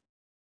made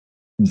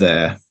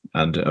there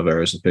and other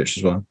areas of the pitch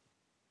as well.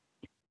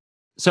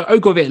 So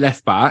Ogilvie at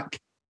left back,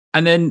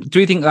 and then do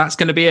we think that's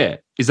going to be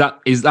it? Is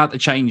that the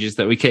changes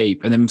that we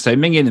keep? And then so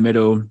Mingy in the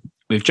middle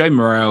with Joe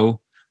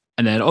Morrell,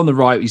 and then on the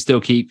right we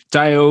still keep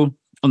Dale.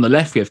 On the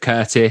left we have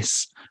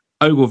Curtis,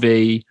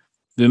 Ogilvie.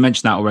 We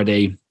mentioned that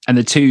already, and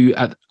the two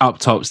up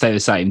top stay the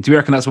same. Do we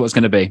reckon that's what it's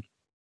going to be?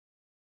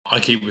 I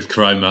keep with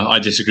Koroma. I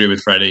disagree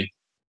with Freddie.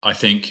 I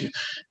think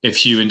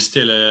if you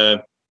instill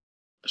a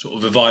sort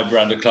of a vibe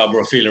around the club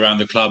or a feel around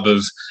the club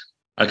of,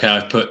 okay,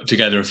 I've put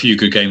together a few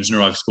good games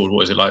and I've scored,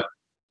 what is it like?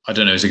 I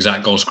don't know his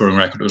exact goal scoring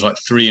record. It was like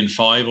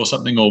 3-5 or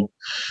something, or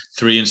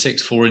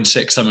 3-6,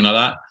 4-6, something like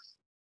that.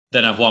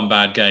 Then have one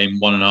bad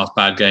game, 1.5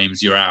 bad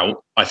games, you're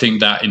out. I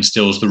think that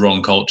instills the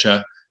wrong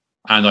culture.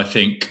 And I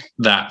think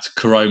that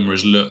Koroma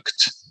has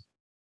looked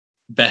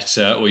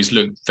better, or he's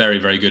looked very,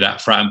 very good at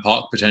Fratton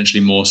Park,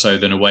 potentially more so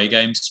than away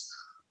games.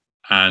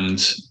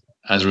 And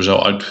as a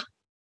result, I'd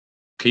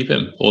keep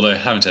him. Although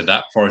having said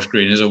that, Forest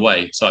Green is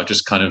away. So I've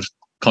just kind of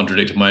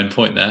contradicted my own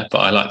point there, but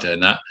I like doing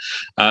that.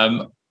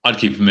 I'd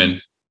keep him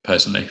in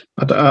personally.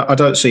 I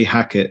don't see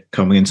Hackett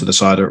coming into the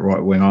side at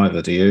right wing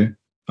either, do you?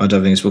 I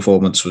don't think his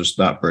performance was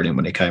that brilliant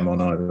when he came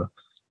on either.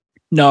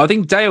 No, I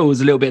think Dale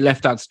was a little bit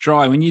left out to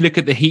dry. When you look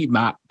at the heat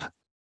map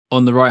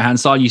on the right-hand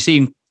side, you see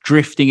him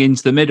drifting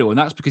into the middle, and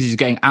that's because he's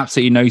getting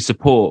absolutely no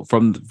support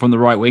from the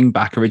right wing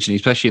back originally,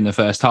 especially in the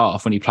first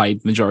half when he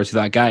played the majority of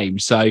that game.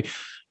 So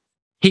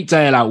keep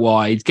Dale out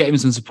wide, get him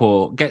some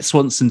support, get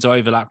Swanson to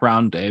overlap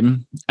around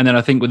him, and then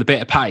I think with a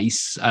bit of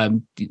pace,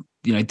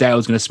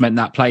 Dale's going to cement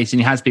that place, and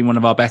he has been one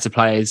of our better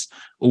players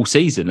all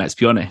season, let's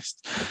be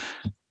honest.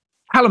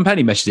 Callum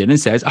Penny messaged in and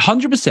says,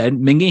 100%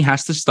 Mingy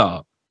has to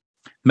start.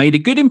 Made a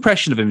good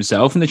impression of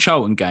himself in the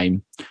Charlton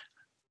game.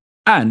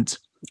 And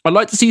I'd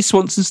like to see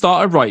Swanson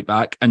start at right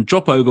back and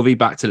drop Ogilvie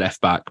back to left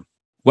back.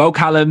 Well,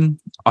 Callum,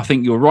 I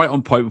think you're right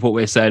on point with what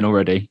we're saying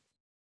already.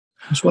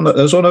 There's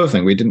one other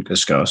thing we didn't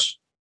discuss.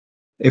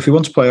 If you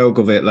want to play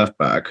Ogilvie at left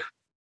back,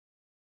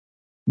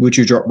 would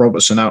you drop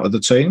Robertson out of the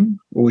team,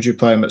 or would you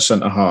play him at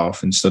centre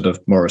half instead of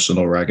Morrison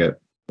or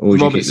Raggett? Or would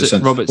you keep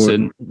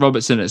the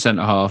Robertson at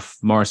centre half,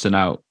 Morrison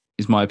out,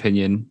 is my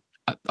opinion.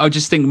 I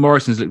just think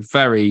Morrison's looked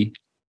very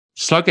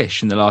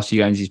sluggish in the last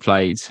few games he's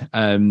played.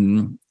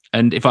 And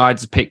if I had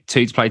to pick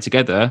two to play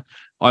together,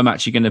 I'm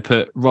actually going to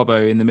put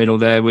Robbo in the middle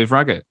there with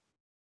Raggett.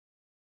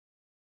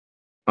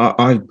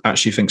 I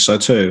actually think so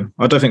too.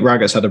 I don't think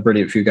Raggett's had a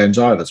brilliant few games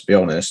either, to be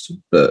honest.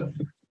 But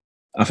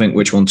I think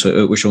which one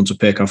to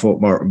pick. I thought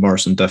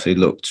Morrison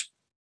definitely looked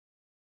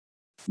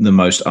the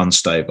most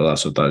unstable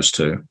out of those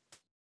two.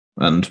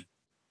 And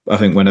I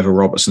think whenever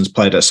Robertson's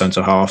played at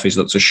centre half, he's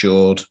looked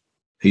assured.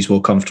 He's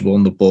more comfortable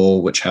on the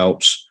ball, which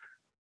helps.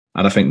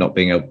 And I think not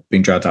being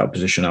dragged out of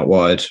position out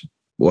wide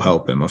will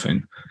help him, I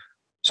think.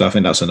 So I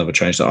think that's another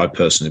change that I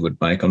personally would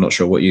make. I'm not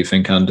sure what you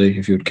think, Andy,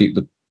 if you would keep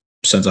the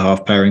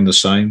centre-half pairing the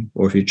same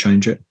or if you'd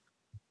change it.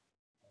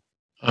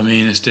 I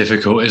mean, it's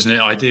difficult, isn't it?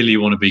 Ideally,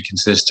 you want to be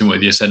consistent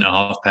with your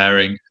centre-half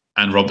pairing,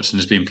 and Robertson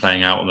has been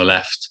playing out on the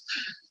left.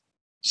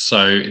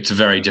 So it's a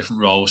very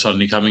different role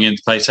suddenly coming in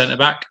to play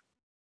centre-back.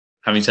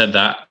 Having said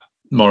that,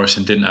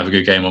 Morrison didn't have a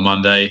good game on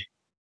Monday,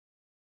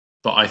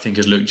 but I think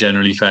has looked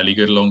generally fairly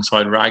good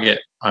alongside Raggett.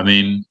 I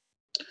mean,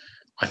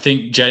 I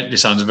think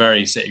this sounds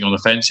very sitting on the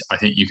fence. I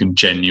think you can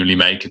genuinely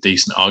make a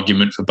decent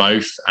argument for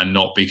both and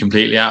not be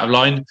completely out of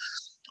line.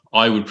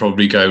 I would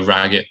probably go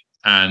Raggett,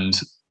 and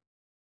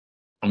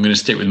I'm going to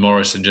stick with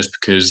Morrison just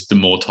because the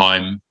more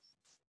time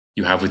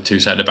you have with two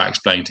centre-backs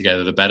playing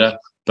together, the better.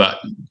 But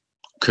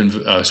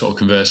sort of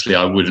conversely,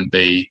 I wouldn't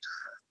be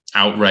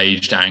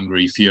outraged,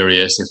 angry,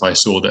 furious if I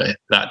saw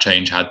that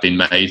change had been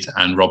made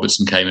and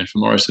Robertson came in for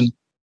Morrison.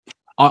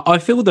 I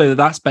feel, though,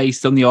 that's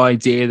based on the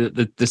idea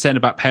that the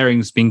centre-back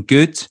pairing's been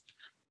good.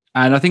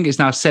 And I think it's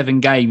now 7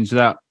 games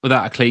without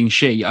a clean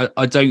sheet.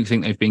 I don't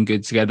think they've been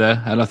good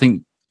together. And I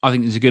think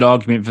there's a good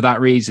argument for that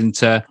reason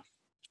to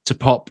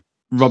pop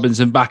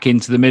Robinson back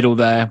into the middle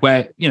there,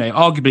 where,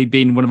 arguably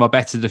being one of our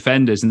better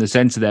defenders in the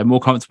centre there,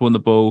 more comfortable on the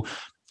ball.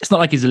 It's not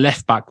like he's a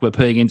left-back we're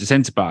putting into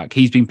centre-back.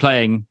 He's been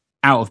playing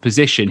out of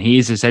position. He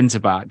is a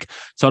centre-back.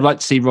 So I'd like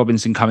to see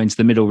Robinson come into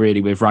the middle,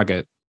 really, with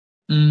Raggett.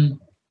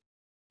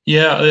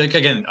 Yeah,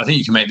 again, I think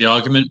you can make the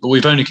argument, but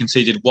we've only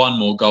conceded one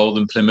more goal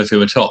than Plymouth, who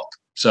are top.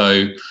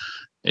 So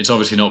it's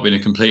obviously not been a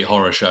complete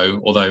horror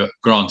show, although,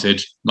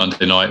 granted,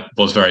 Monday night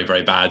was very,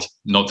 very bad,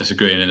 not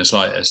disagreeing in the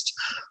slightest.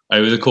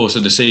 Over the course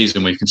of the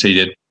season, we've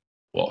conceded,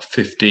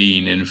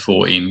 15 in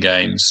 14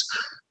 games,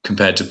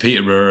 compared to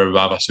Peterborough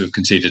above us, who have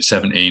conceded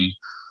 17.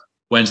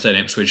 Wednesday and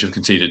Ipswich have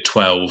conceded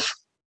 12.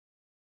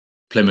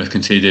 Plymouth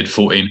conceded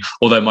 14,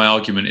 although my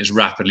argument is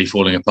rapidly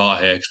falling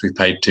apart here because we've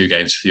played 2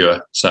 games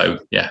fewer. So,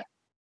 yeah,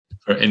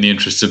 in the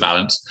interests of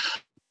balance.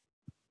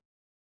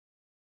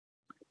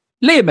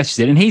 Liam messaged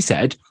in and he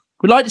said,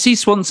 "We'd like to see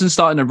Swanson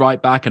starting at right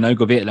back and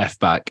Ogilvie at left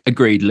back."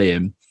 Agreed,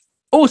 Liam.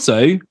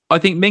 Also, I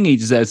think Mingy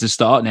deserves to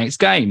start next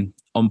game.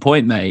 On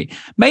point, mate.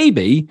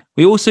 Maybe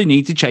we also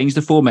need to change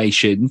the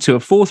formation to a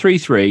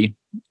 4-3-3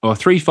 or a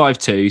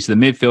 3-5-2 so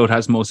the midfield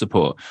has more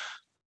support.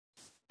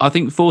 I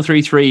think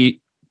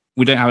 4-3-3,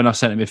 we don't have enough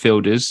centre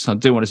midfielders. I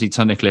do want to see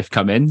Tunnicliffe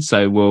come in,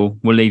 so we'll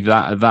leave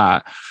that at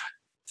that.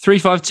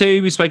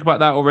 3-5-2, we spoke about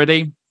that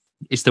already.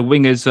 It's the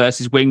wingers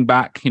versus wing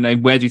back.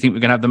 Where do you think we're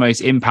going to have the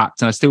most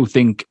impact? And I still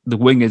think the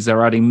wingers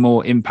are adding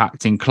more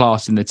impact in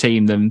class in the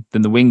team than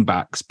the wing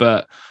backs.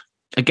 But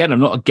again, I'm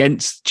not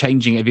against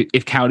changing it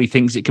if Cowley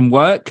thinks it can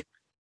work.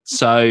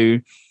 So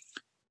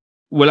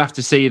we'll have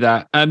to see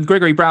that.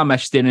 Gregory Brown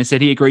messaged in and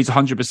said he agrees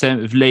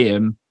 100% with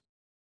Liam.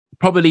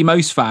 Probably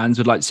most fans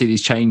would like to see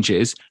these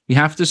changes. We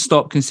have to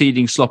stop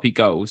conceding sloppy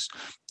goals.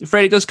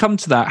 Fred, it does come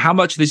to that. How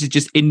much of this is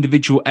just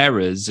individual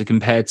errors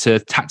compared to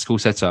tactical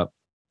setup?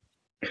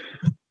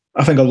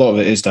 I think a lot of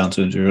it is down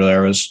to individual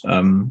errors.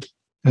 And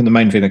the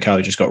main thing that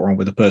Cowley just got wrong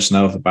with the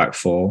personnel of the back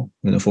four.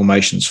 The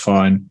formation's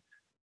fine.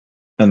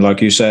 And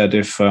like you said,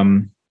 if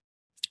Koroma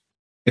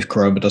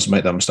doesn't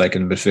make that mistake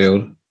in the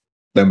midfield,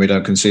 then we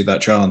don't concede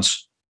that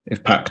chance.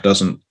 If Pack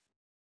doesn't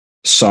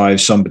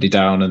size somebody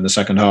down in the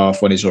second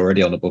half when he's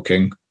already on a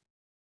booking,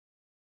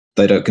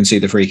 they don't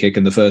concede the free kick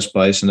in the first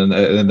place, and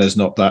then there's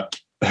not that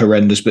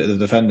horrendous bit of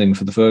defending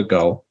for the third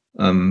goal.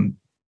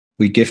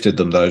 We gifted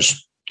them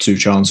those 2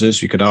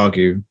 chances. You could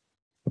argue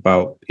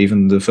about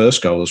even the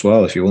first goal as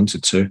well if you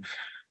wanted to.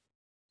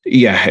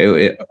 Yeah,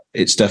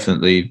 it's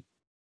definitely.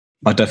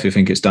 I definitely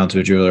think it's down to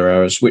individual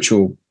errors, which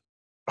will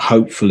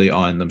hopefully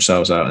iron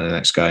themselves out in the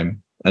next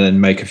game, and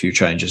then make a few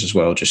changes as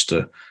well, just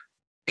to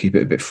keep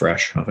it a bit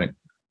fresh, I think.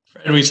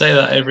 And we say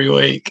that every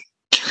week.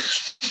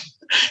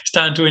 It's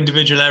down to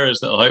individual errors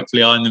that will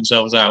hopefully iron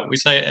themselves out. We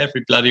say it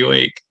every bloody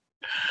week.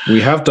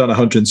 We have done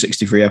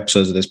 163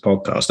 episodes of this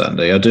podcast,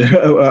 Andy.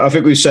 I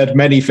think we've said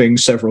many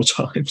things several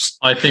times.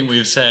 I think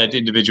we've said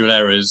individual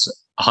errors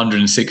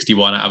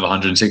 161 out of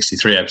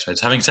 163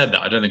 episodes. Having said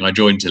that, I don't think I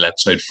joined till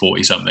episode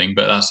 40 something,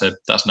 but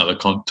that's another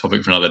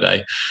topic for another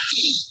day.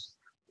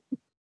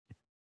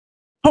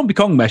 Pompey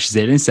Kong meshes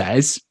in and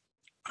says,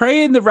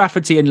 "Praying the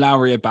Rafferty and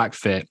Lowry are back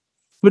fit.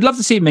 We'd love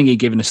to see Mingy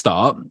given a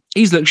start.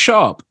 He's looked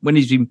sharp when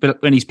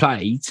he's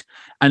played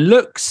and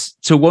looks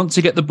to want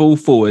to get the ball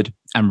forward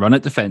and run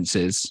at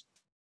defences."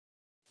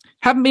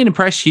 Haven't been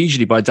impressed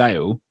hugely by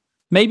Dale.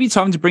 Maybe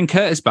time to bring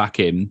Curtis back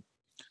in.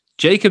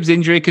 Jacob's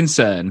injury a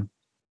concern.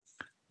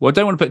 Well, I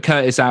don't want to put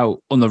Curtis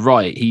out on the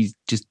right. He's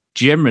just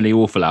generally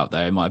awful out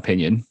there, in my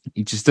opinion.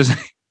 He just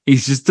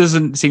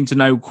doesn't seem to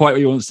know quite what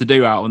he wants to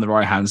do out on the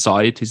right-hand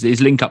side.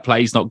 His link-up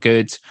play is not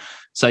good.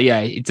 So, yeah,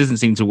 it doesn't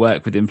seem to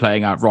work with him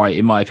playing out right,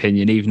 in my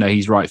opinion, even though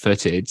he's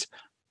right-footed.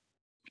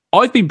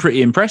 I've been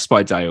pretty impressed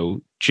by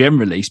Dale,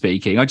 generally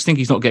speaking. I just think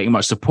he's not getting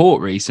much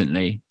support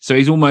recently. So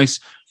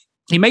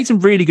he made some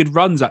really good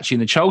runs, actually,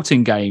 in the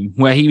Charlton game,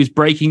 where he was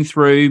breaking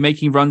through,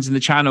 making runs in the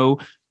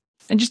channel,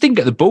 and just didn't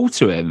get the ball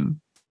to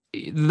him.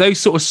 Those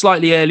sort of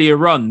slightly earlier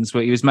runs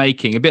where he was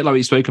making, a bit like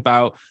we spoke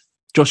about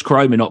Josh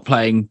Koroma not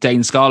playing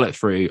Dane Scarlett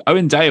through.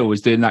 Owen Dale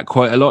was doing that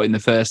quite a lot in the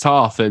first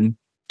half and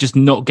just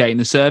not getting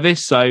the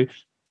service. So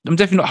I'm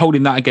definitely not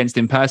holding that against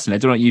him personally. I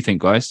don't know what you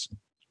think, guys.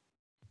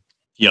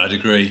 Yeah, I'd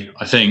agree.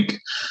 I think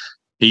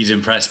he's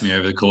impressed me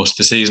over the course of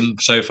the season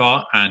so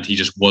far, and he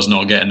just was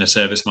not getting the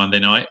service Monday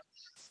night.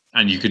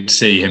 And you could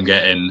see him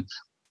getting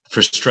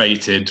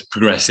frustrated,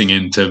 progressing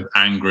into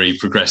angry,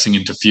 progressing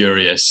into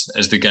furious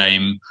as the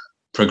game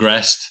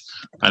progressed,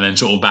 and then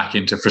sort of back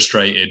into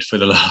frustrated for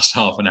the last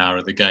half an hour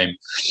of the game.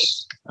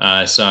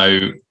 I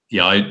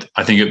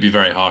think it'd be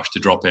very harsh to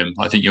drop him.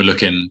 I think you're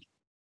looking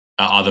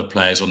at other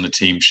players on the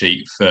team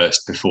sheet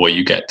first before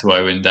you get to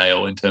Owen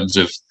Dale in terms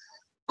of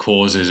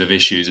causes of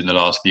issues in the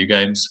last few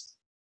games.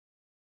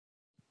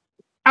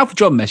 Alpha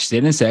John messaged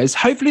in and says,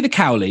 hopefully the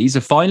Cowleys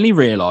have finally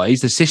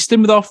realised the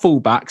system with our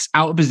fullbacks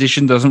out of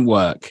position doesn't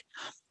work.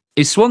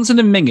 If Swanson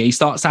and Mingy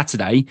start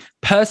Saturday,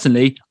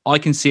 personally, I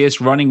can see us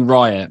running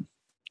riot.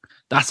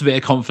 That's a bit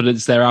of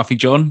confidence there, Alfie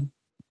John.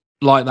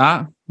 Like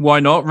that. Why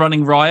not?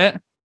 Running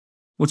riot.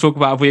 We'll talk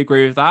about if we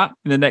agree with that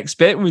in the next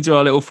bit when we do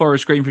our little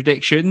Forest Green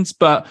predictions.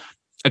 But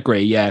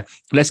agree, yeah.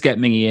 Let's get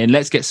Mingy in.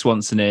 Let's get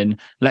Swanson in.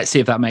 Let's see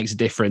if that makes a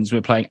difference.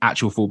 We're playing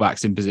actual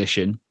fullbacks in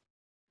position.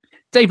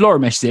 Dave Laura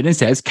messaged in and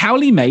says,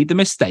 Cowley made the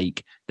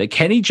mistake that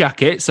Kenny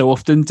Jackett so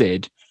often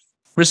did.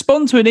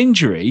 Respond to an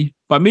injury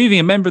by moving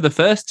a member of the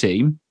first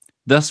team,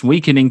 thus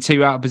weakening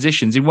two out of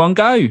positions in one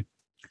go.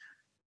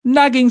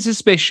 Nagging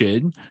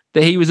suspicion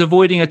that he was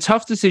avoiding a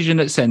tough decision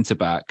at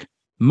centre-back.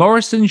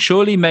 Morrison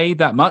surely made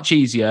that much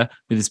easier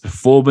with his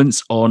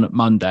performance on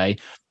Monday.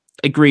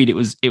 Agreed, it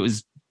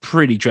was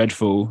pretty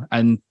dreadful,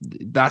 and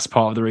that's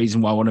part of the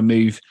reason why I want to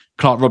move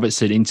Clark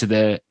Robertson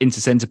into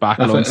centre-back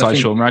alongside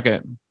Sean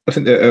Raggett. I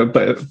think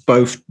that,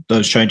 both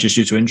those changes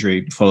due to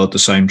injury followed the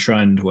same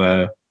trend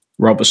where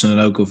Robertson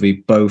and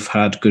Ogilvie both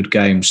had good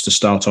games to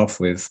start off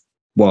with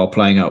while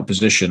playing out of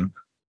position.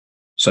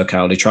 So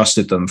Cowley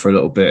trusted them for a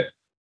little bit.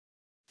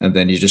 And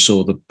then you just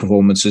saw the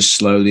performances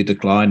slowly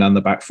decline and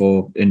the back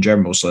four in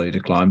general slowly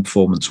decline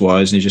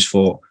performance-wise. And you just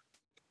thought,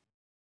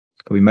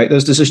 can we make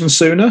those decisions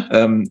sooner?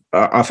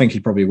 I think he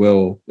probably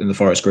will in the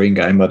Forest Green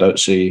game. I don't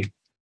see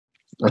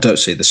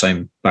the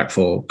same back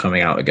four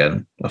coming out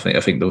again. I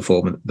think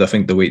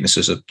the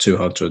weaknesses are too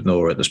hard to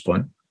ignore at this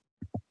point.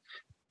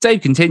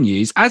 Dave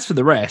continues, as for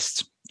the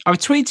rest, I've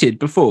tweeted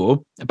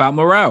before about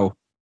Morel.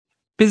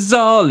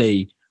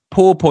 Bizarrely,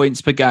 poor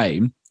points per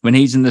game when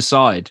he's in the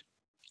side.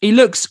 He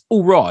looks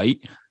all right,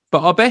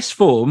 but our best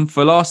form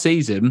for last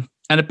season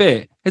and a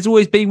bit has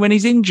always been when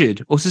he's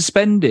injured or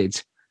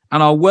suspended.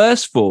 And our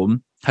worst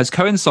form has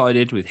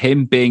coincided with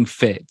him being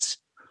fit.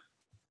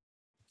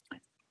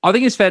 I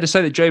think it's fair to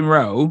say that Joe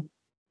Morel,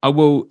 I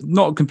will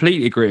not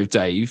completely agree with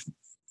Dave,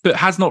 but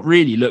has not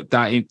really looked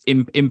that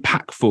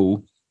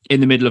impactful in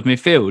the middle of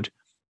midfield.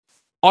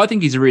 I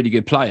think he's a really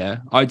good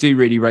player. I do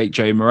really rate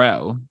Joe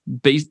Morel,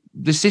 but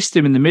the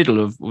system in the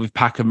middle with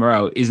Pack and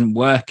Morel isn't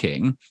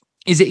working.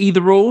 Is it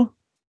either or?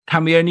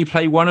 Can we only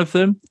play one of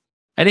them?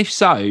 And if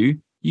so,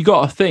 you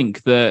got to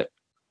think that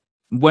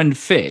when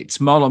fit,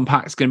 Marlon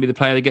Pack's going to be the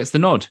player that gets the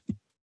nod.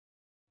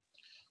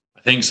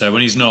 I think so.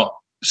 When he's not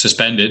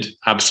suspended,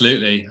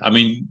 absolutely. I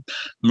mean,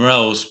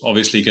 Morel's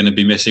obviously going to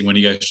be missing when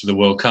he goes to the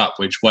World Cup,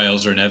 which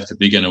Wales are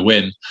inevitably going to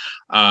win.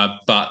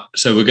 But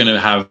so we're going to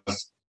have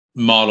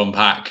Marlon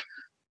Pack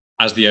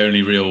as the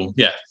only real,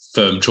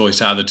 firm choice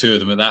out of the two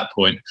of them at that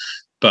point.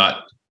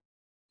 But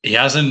he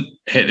hasn't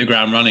hit the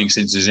ground running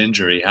since his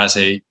injury, has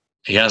he?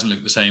 He hasn't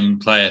looked the same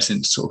player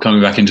since sort of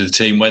coming back into the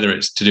team, whether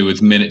it's to do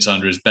with minutes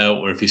under his belt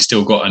or if he's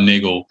still got a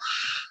niggle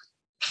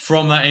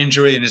from that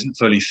injury and isn't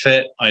fully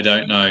fit. I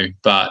don't know,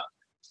 but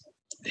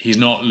he's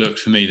not looked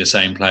for me the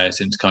same player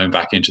since coming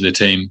back into the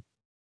team,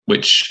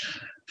 which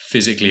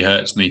physically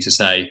hurts me to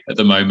say at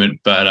the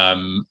moment. But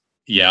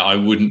I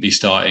wouldn't be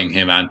starting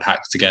him and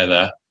Pack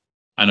together.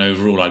 And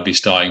overall, I'd be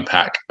starting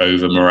Pack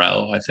over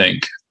Morel, I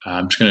think.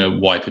 I'm just going to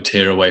wipe a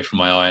tear away from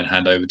my eye and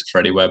hand over to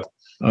Freddie Webb.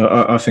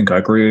 I think I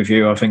agree with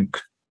you. I think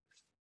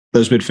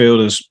those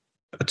midfielders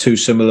are too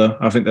similar.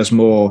 I think there's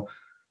more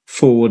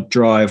forward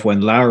drive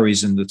when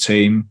Lowry's in the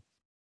team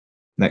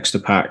next to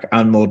Pack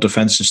and more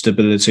defensive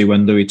stability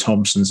when Louis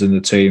Thompson's in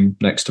the team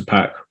next to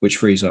Pack, which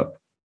frees up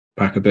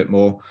Pack a bit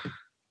more.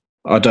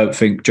 I don't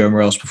think Joe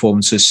Morel's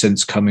performances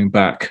since coming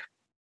back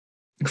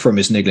from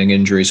his niggling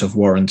injuries have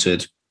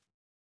warranted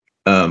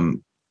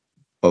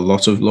a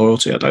lot of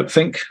loyalty, I don't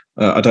think.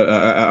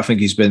 I think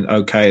he's been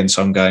okay in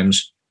some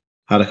games,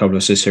 had a couple of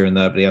assists here and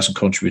there, but he hasn't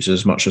contributed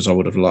as much as I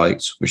would have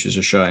liked, which is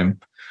a shame.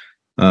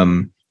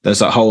 There's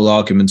that whole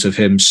argument of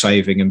him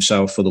saving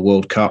himself for the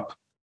World Cup,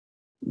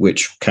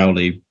 which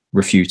Cowley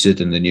refuted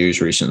in the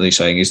news recently,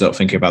 saying he's not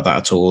thinking about that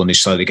at all and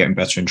he's slowly getting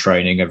better in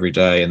training every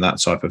day and that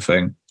type of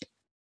thing.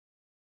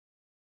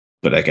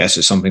 But I guess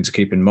it's something to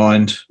keep in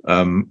mind.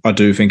 I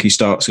do think he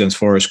starts against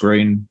Forest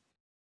Green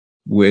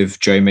with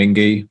Jay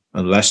Mingy,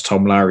 unless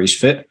Tom Lowry's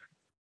fit.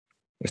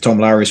 If Tom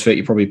Lowry's fit,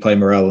 you probably play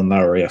Morel and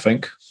Lowry, I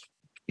think,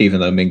 even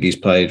though Mingy's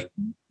played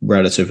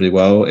relatively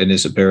well in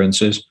his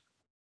appearances.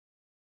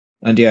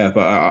 And yeah,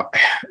 but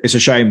it's a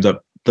shame that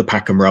the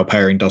Pack-Morel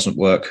pairing doesn't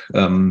work.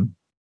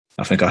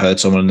 I think I heard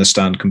someone in the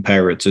stand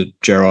compare it to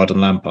Gerrard and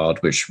Lampard,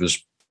 which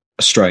was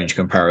a strange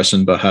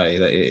comparison, but hey,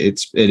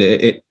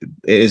 it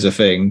is a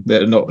thing.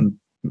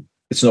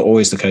 It's not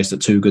always the case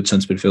that two good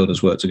centre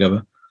midfielders work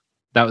together.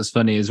 That was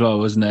funny as well,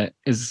 wasn't it?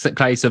 It's a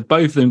case of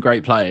both of them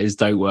great players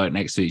don't work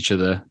next to each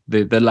other.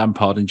 The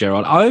Lampard and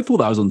Gerrard. I thought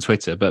that was on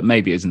Twitter, but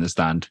maybe it's in the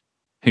stand.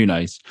 Who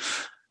knows?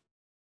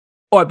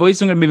 All right,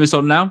 boys, I'm going to move us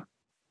on now.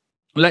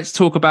 Let's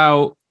talk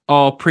about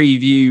our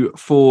preview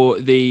for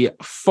the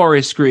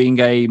Forest Green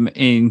game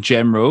in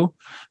general.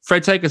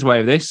 Fred, take us away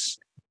with this.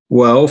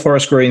 Well,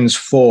 Forest Green's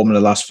form in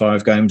the last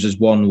 5 games is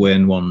 1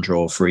 win, 1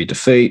 draw, 3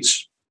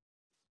 defeats.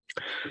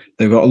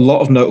 They've got a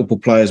lot of notable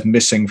players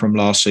missing from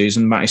last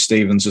season. Matty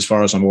Stevens, as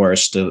far as I'm aware,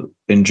 is still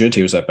injured.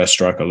 He was their best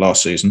striker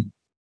last season.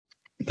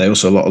 They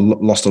also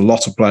lost a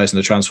lot of players in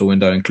the transfer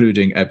window,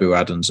 including Ebu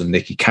Adams and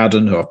Nicky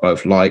Cadden, who I've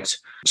both liked.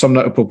 Some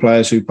notable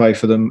players who play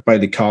for them: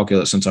 Bailey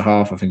Cargill at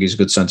centre-half. I think he's a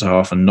good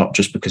centre-half, and not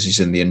just because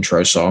he's in the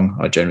intro song.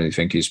 I generally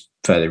think he's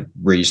fairly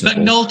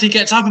reasonable. McNulty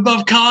gets up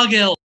above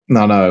Cargill.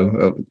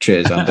 No.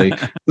 Cheers, Andy.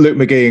 Luke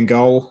McGee in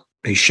goal.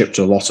 He shipped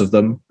a lot of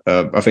them.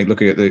 I think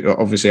looking at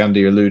obviously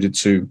Andy alluded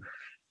to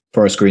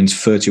Forest Green's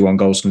 31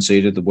 goals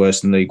conceded, the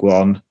worst in League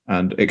One,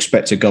 and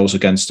expected goals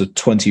against a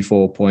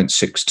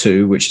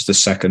 24.62, which is the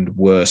second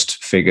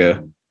worst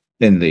figure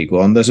in League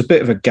One. There's a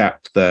bit of a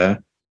gap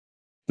there,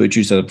 but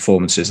due to the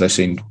performances, they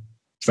seem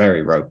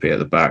very ropey at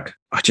the back.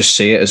 I just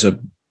see it as a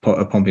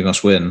Pompey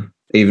must win,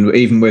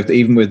 even with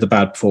the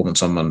bad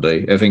performance on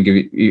Monday. I think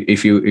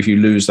if you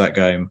lose that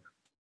game,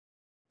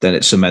 then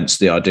it cements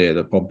the idea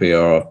that Pompey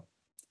are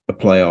a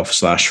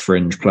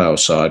playoff/fringe playoff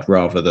side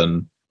rather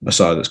than a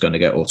side that's going to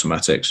get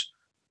automatics.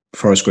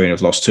 Forest Green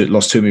have lost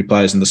too many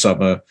players in the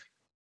summer,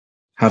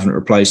 haven't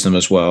replaced them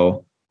as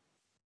well,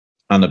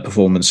 and the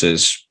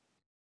performances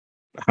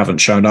haven't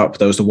shown up.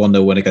 There was the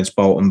 1-0 win against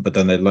Bolton, but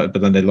then they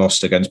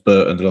lost against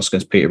Burton, they lost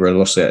against Peterborough,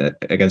 lost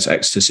against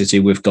Exeter City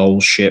with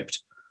goals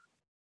shipped.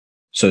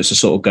 So it's a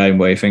sort of game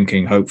where you're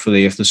thinking,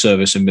 hopefully, if the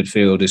service in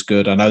midfield is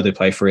good, I know they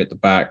play free at the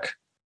back,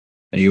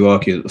 and you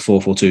argue that the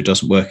 4-4-2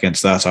 doesn't work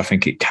against that. I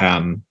think it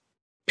can,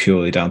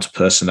 purely down to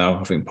personnel.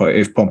 I think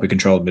if Pompey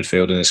controlled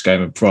midfield in this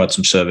game and provide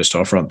some service to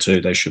our front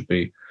two, they should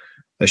be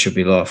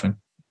laughing.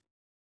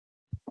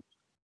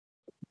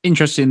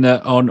 Interesting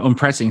that on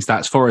pressing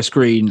stats, Forest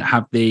Green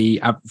have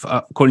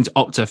according to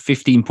Opta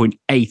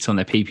 15.8 on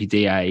their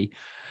PPDA.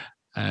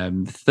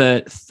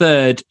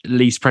 Third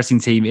least pressing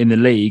team in the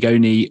league.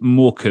 Only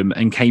Morecambe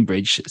and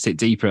Cambridge sit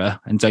deeper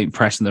and don't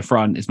press in the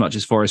front as much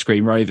as Forest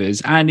Green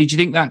Rovers. Andy, do you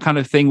think that kind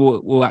of thing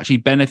will actually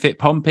benefit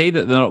Pompey,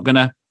 that they're not going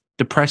to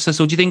depress us?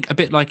 Or do you think a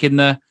bit like in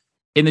the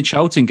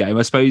Charlton game,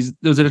 I suppose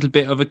there was a little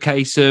bit of a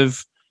case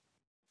of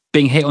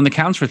being hit on the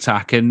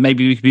counter-attack and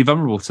maybe we could be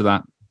vulnerable to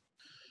that?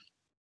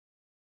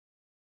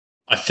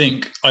 I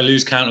think I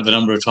lose count of the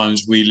number of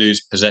times we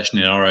lose possession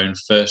in our own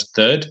first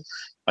third.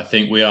 I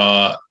think we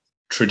are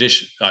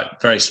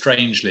very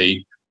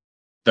strangely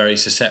very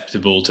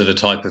susceptible to the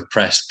type of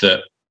press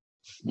that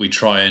we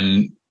try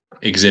and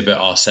exhibit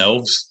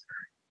ourselves.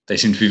 They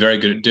seem to be very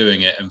good at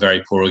doing it and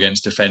very poor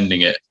against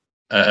defending it.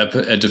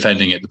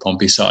 The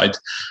Pompey side.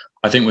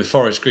 I think with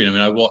Forest Green,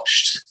 I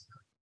watched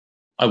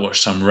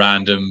some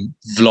random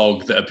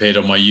vlog that appeared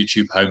on my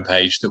YouTube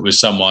homepage that was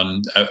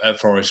someone at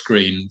Forest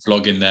Green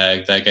vlogging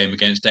their game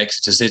against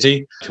Exeter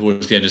City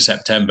towards the end of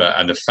September,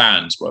 and the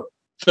fans were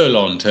full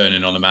on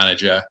turning on the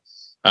manager.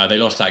 They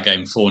lost that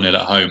game 4-0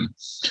 at home,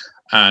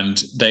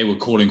 and they were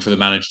calling for the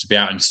manager to be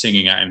out and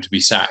singing at him to be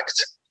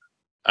sacked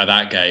at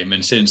that game.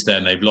 And since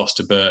then, they've lost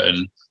to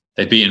Burton,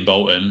 they've beaten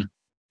Bolton,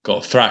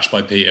 got thrashed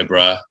by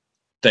Peterborough.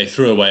 They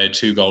threw away a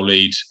 2-goal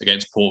lead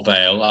against Port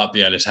Vale up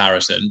the Ellis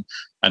Harrison,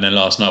 and then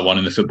last night won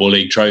in the Football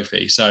League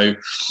trophy. So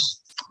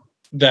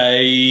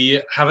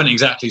they haven't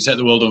exactly set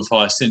the world on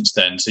fire since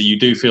then. So you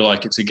do feel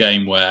like it's a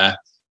game where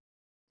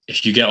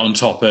if you get on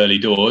top early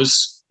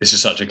doors, this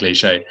is such a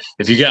cliche,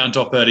 if you get on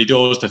top early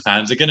doors, the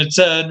fans are going to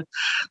turn,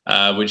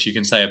 which you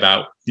can say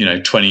about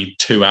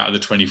 22 out of the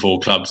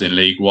 24 clubs in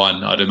League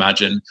One, I'd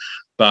imagine.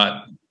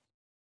 But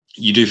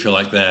you do feel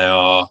like they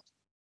are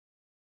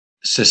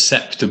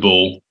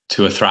susceptible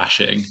to a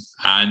thrashing,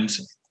 and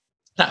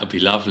that would be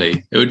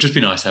lovely. It would just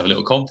be nice to have a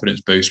little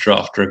confidence booster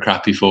after a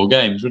crappy 4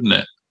 games, wouldn't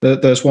it?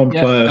 There's one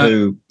player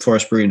who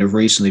Forest Green have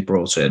recently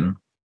brought in,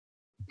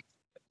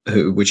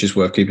 which is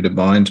worth keeping in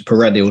mind,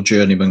 perennial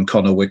journeyman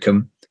Connor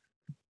Wickham.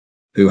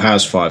 who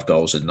has 5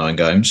 goals in 9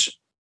 games.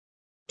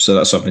 So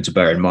that's something to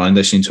bear in mind.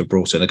 They seem to have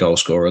brought in a goal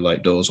scorer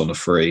late doors on a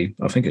free.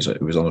 I think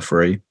it was on a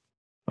free.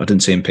 I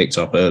didn't see him picked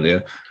up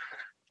earlier.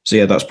 So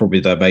yeah, that's probably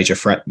their major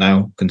threat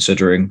now,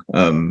 considering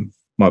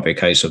might be a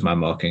case of man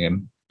marking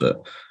him.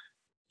 But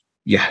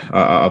yeah,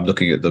 I'm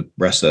looking at the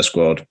rest of their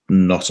squad.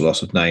 Not a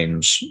lot of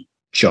names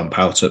jump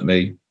out at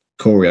me.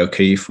 Corey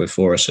O'Keefe with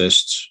 4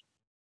 assists.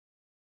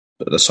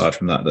 But aside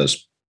from that,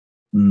 there's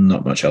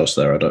not much else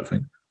there, I don't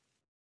think.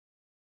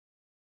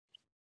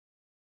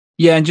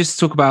 Yeah, and just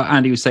to talk about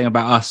Andy was saying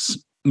about us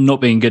not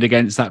being good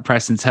against that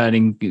press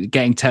and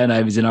getting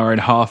turnovers in our own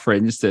half, for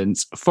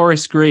instance.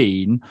 Forest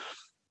Green,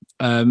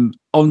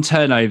 on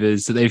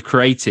turnovers that they've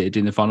created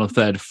in the final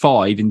third,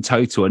 5 in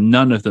total, and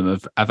none of them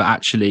have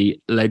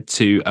actually led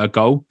to a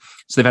goal.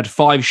 So they've had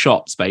 5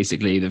 shots,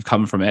 basically, that have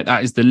come from it.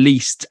 That is the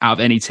least out of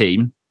any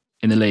team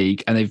in the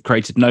league, and they've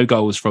created no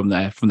goals from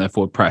their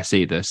forward press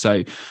either.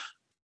 So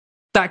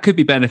that could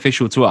be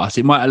beneficial to us.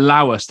 It might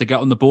allow us to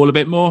get on the ball a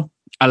bit more,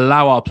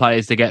 allow our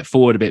players to get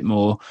forward a bit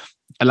more,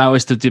 allow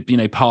us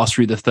to pass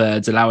through the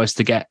thirds, allow us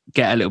to get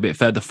a little bit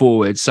further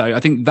forward. So I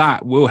think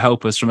that will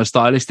help us from a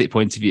stylistic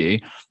point of view,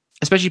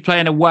 especially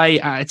playing away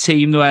at a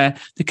team where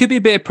there could be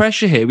a bit of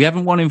pressure here. We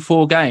haven't won in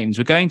 4 games.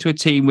 We're going to a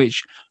team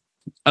which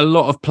a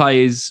lot of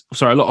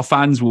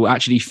fans will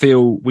actually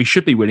feel we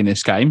should be winning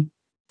this game.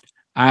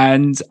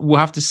 And we'll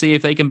have to see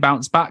if they can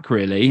bounce back,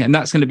 really. And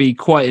that's going to be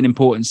quite an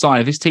important sign.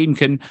 If this team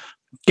can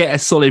get a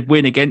solid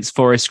win against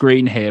Forest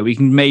Green here, we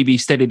can maybe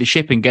steady the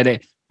ship and get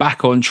it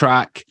back on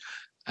track.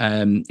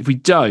 If we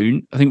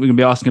don't, I think we're going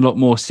to be asking a lot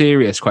more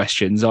serious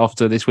questions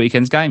after this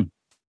weekend's game.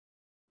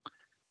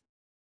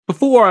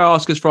 Before I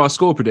ask us for our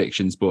score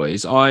predictions,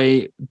 boys,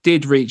 I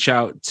did reach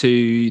out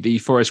to the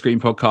Forest Green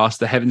podcast,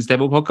 the Heavens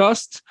Devil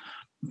podcast.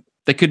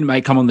 They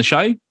couldn't come on the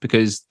show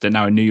because they're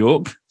now in New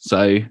York,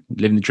 so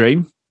living the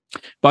dream.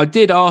 But I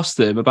did ask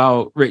them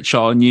about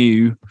Richard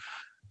Hughes,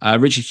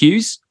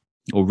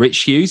 or Rich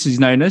Hughes, as he's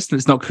known as.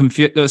 Let's not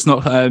confuse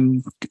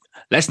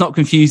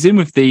him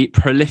with the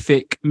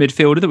prolific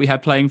midfielder that we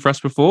had playing for us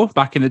before,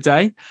 back in the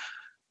day.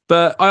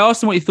 But I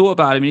asked him what he thought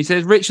about him, and he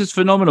said Rich was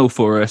phenomenal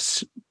for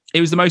us.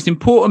 It was the most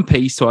important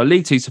piece to our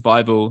League 2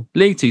 survival,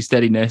 League 2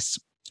 steadiness,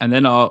 and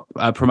then our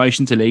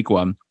promotion to League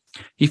 1.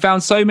 He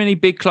found so many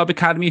big club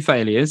academy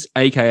failures,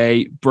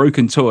 aka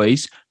broken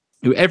toys,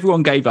 who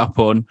everyone gave up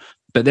on,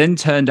 but then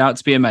turned out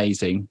to be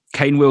amazing.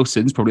 Kane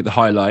Wilson's probably the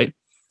highlight.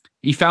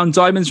 He found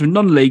diamonds from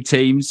non-league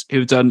teams who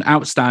have done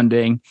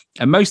outstanding.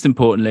 And most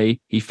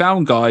importantly, he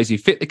found guys who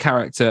fit the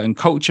character and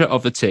culture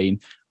of the team.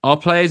 Our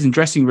players and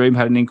dressing room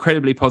had an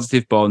incredibly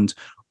positive bond,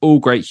 all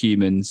great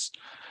humans.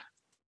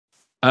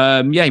 He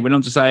went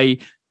on to say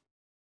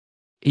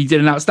he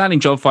did an outstanding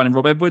job finding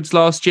Rob Edwards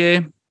last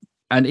year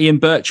and Ian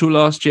Birchall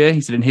last year.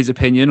 He said in his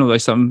opinion, although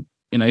some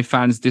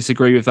fans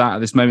disagree with that at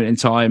this moment in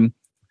time.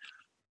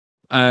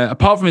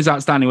 Apart from his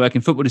outstanding work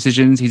in football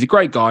decisions, he's a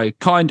great guy,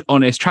 kind,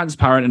 honest,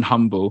 transparent and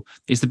humble.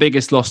 It's the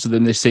biggest loss to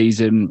them this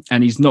season,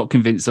 and he's not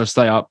convinced they'll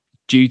stay up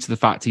due to the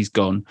fact he's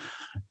gone.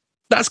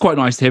 That's quite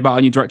nice to hear about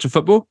our new director of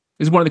football.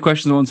 It's one of the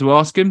questions I wanted to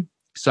ask him,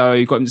 so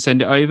you got him to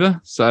send it over.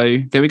 So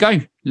there we go.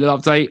 Little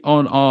update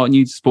on our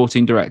new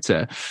sporting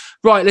director.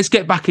 Right, let's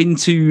get back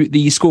into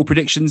the score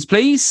predictions,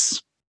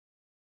 please.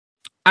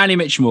 Annie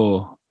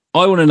Mitchmore,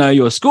 I want to know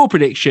your score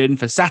prediction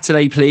for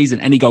Saturday, please, and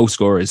any goal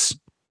scorers.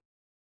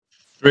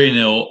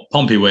 3-0,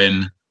 Pompey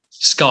win.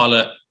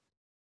 Scarlett,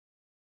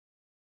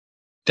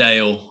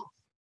 Dale,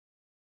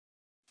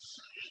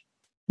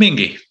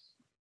 Mingy.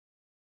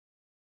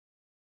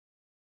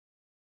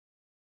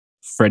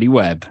 Freddie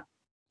Webb.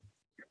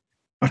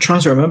 I'm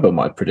trying to remember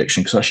my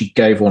prediction because I actually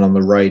gave one on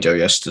the radio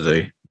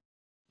yesterday,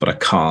 but I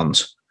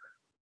can't.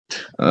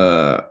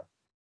 So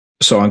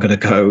I'm going to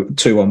go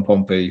 2-1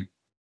 Pompey,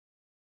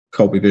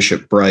 Colby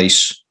Bishop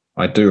brace.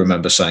 I do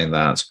remember saying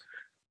that.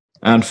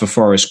 And for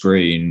Forest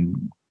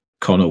Green,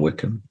 Connor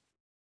Wickham.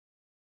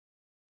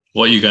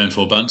 What are you going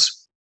for,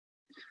 Bunce?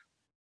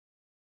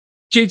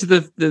 Due to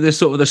the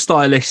sort of the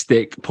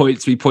stylistic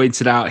points we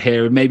pointed out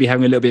here, and maybe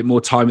having a little bit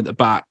more time at the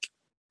back,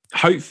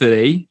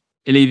 hopefully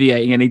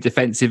alleviating any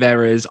defensive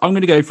errors, I'm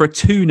going to go for a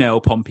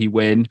 2-0 Pompey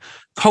win.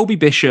 Colby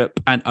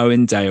Bishop and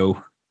Owen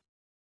Dale.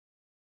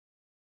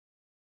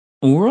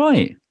 All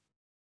right.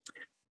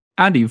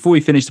 Andy, before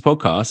we finish the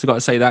podcast, I've got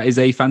to say that is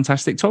a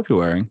fantastic top you're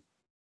wearing.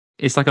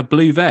 It's like a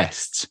blue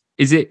vest.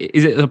 Is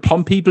it a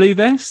Pompey blue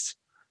vest?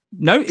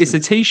 No, it's a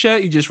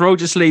T-shirt. You just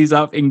rolled your sleeves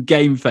up in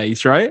game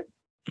face, right?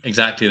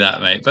 Exactly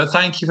that, mate. But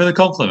thank you for the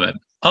compliment.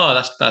 Oh,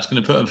 that's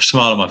going to put a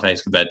smile on my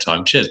face for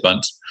bedtime. Cheers,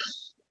 Bunce.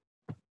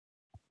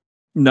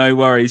 No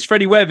worries.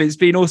 Freddie Webb, it's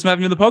been awesome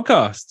having you on the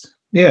podcast.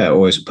 Yeah,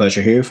 always a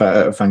pleasure, Hugh.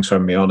 Thanks for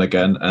having me on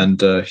again.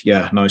 And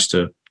nice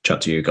to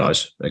chat to you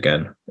guys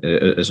again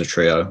as a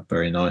trio.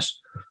 Very nice.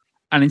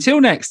 And until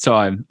next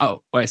time.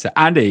 Oh, wait a sec.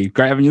 Andy,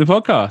 great having you on the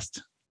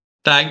podcast.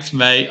 Thanks,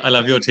 mate. I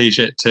love your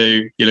T-shirt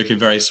too. You're looking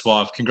very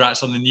suave.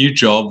 Congrats on the new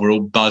job. We're all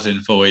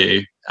buzzing for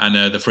you.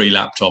 And the free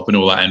laptop and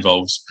all that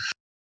involves.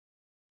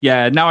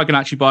 Yeah, now I can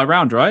actually buy a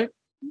round, right?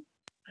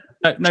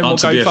 No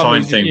Chance would be a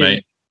fine thing,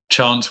 mate.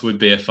 Chance would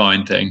be a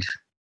fine thing.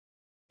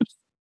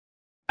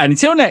 And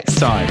until next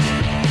time,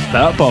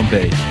 Bert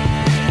Pompey.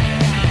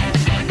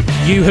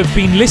 You have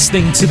been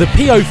listening to the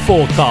PO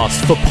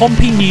Forecast for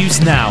Pompey News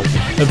Now,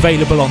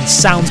 available on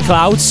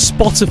SoundCloud,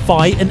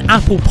 Spotify and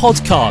Apple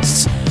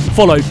Podcasts.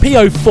 Follow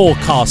PO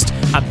Forecast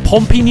and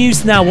Pompey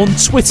News Now on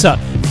Twitter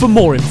for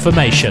more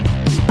information.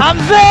 And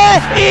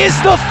there is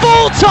the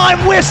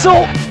full-time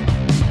whistle.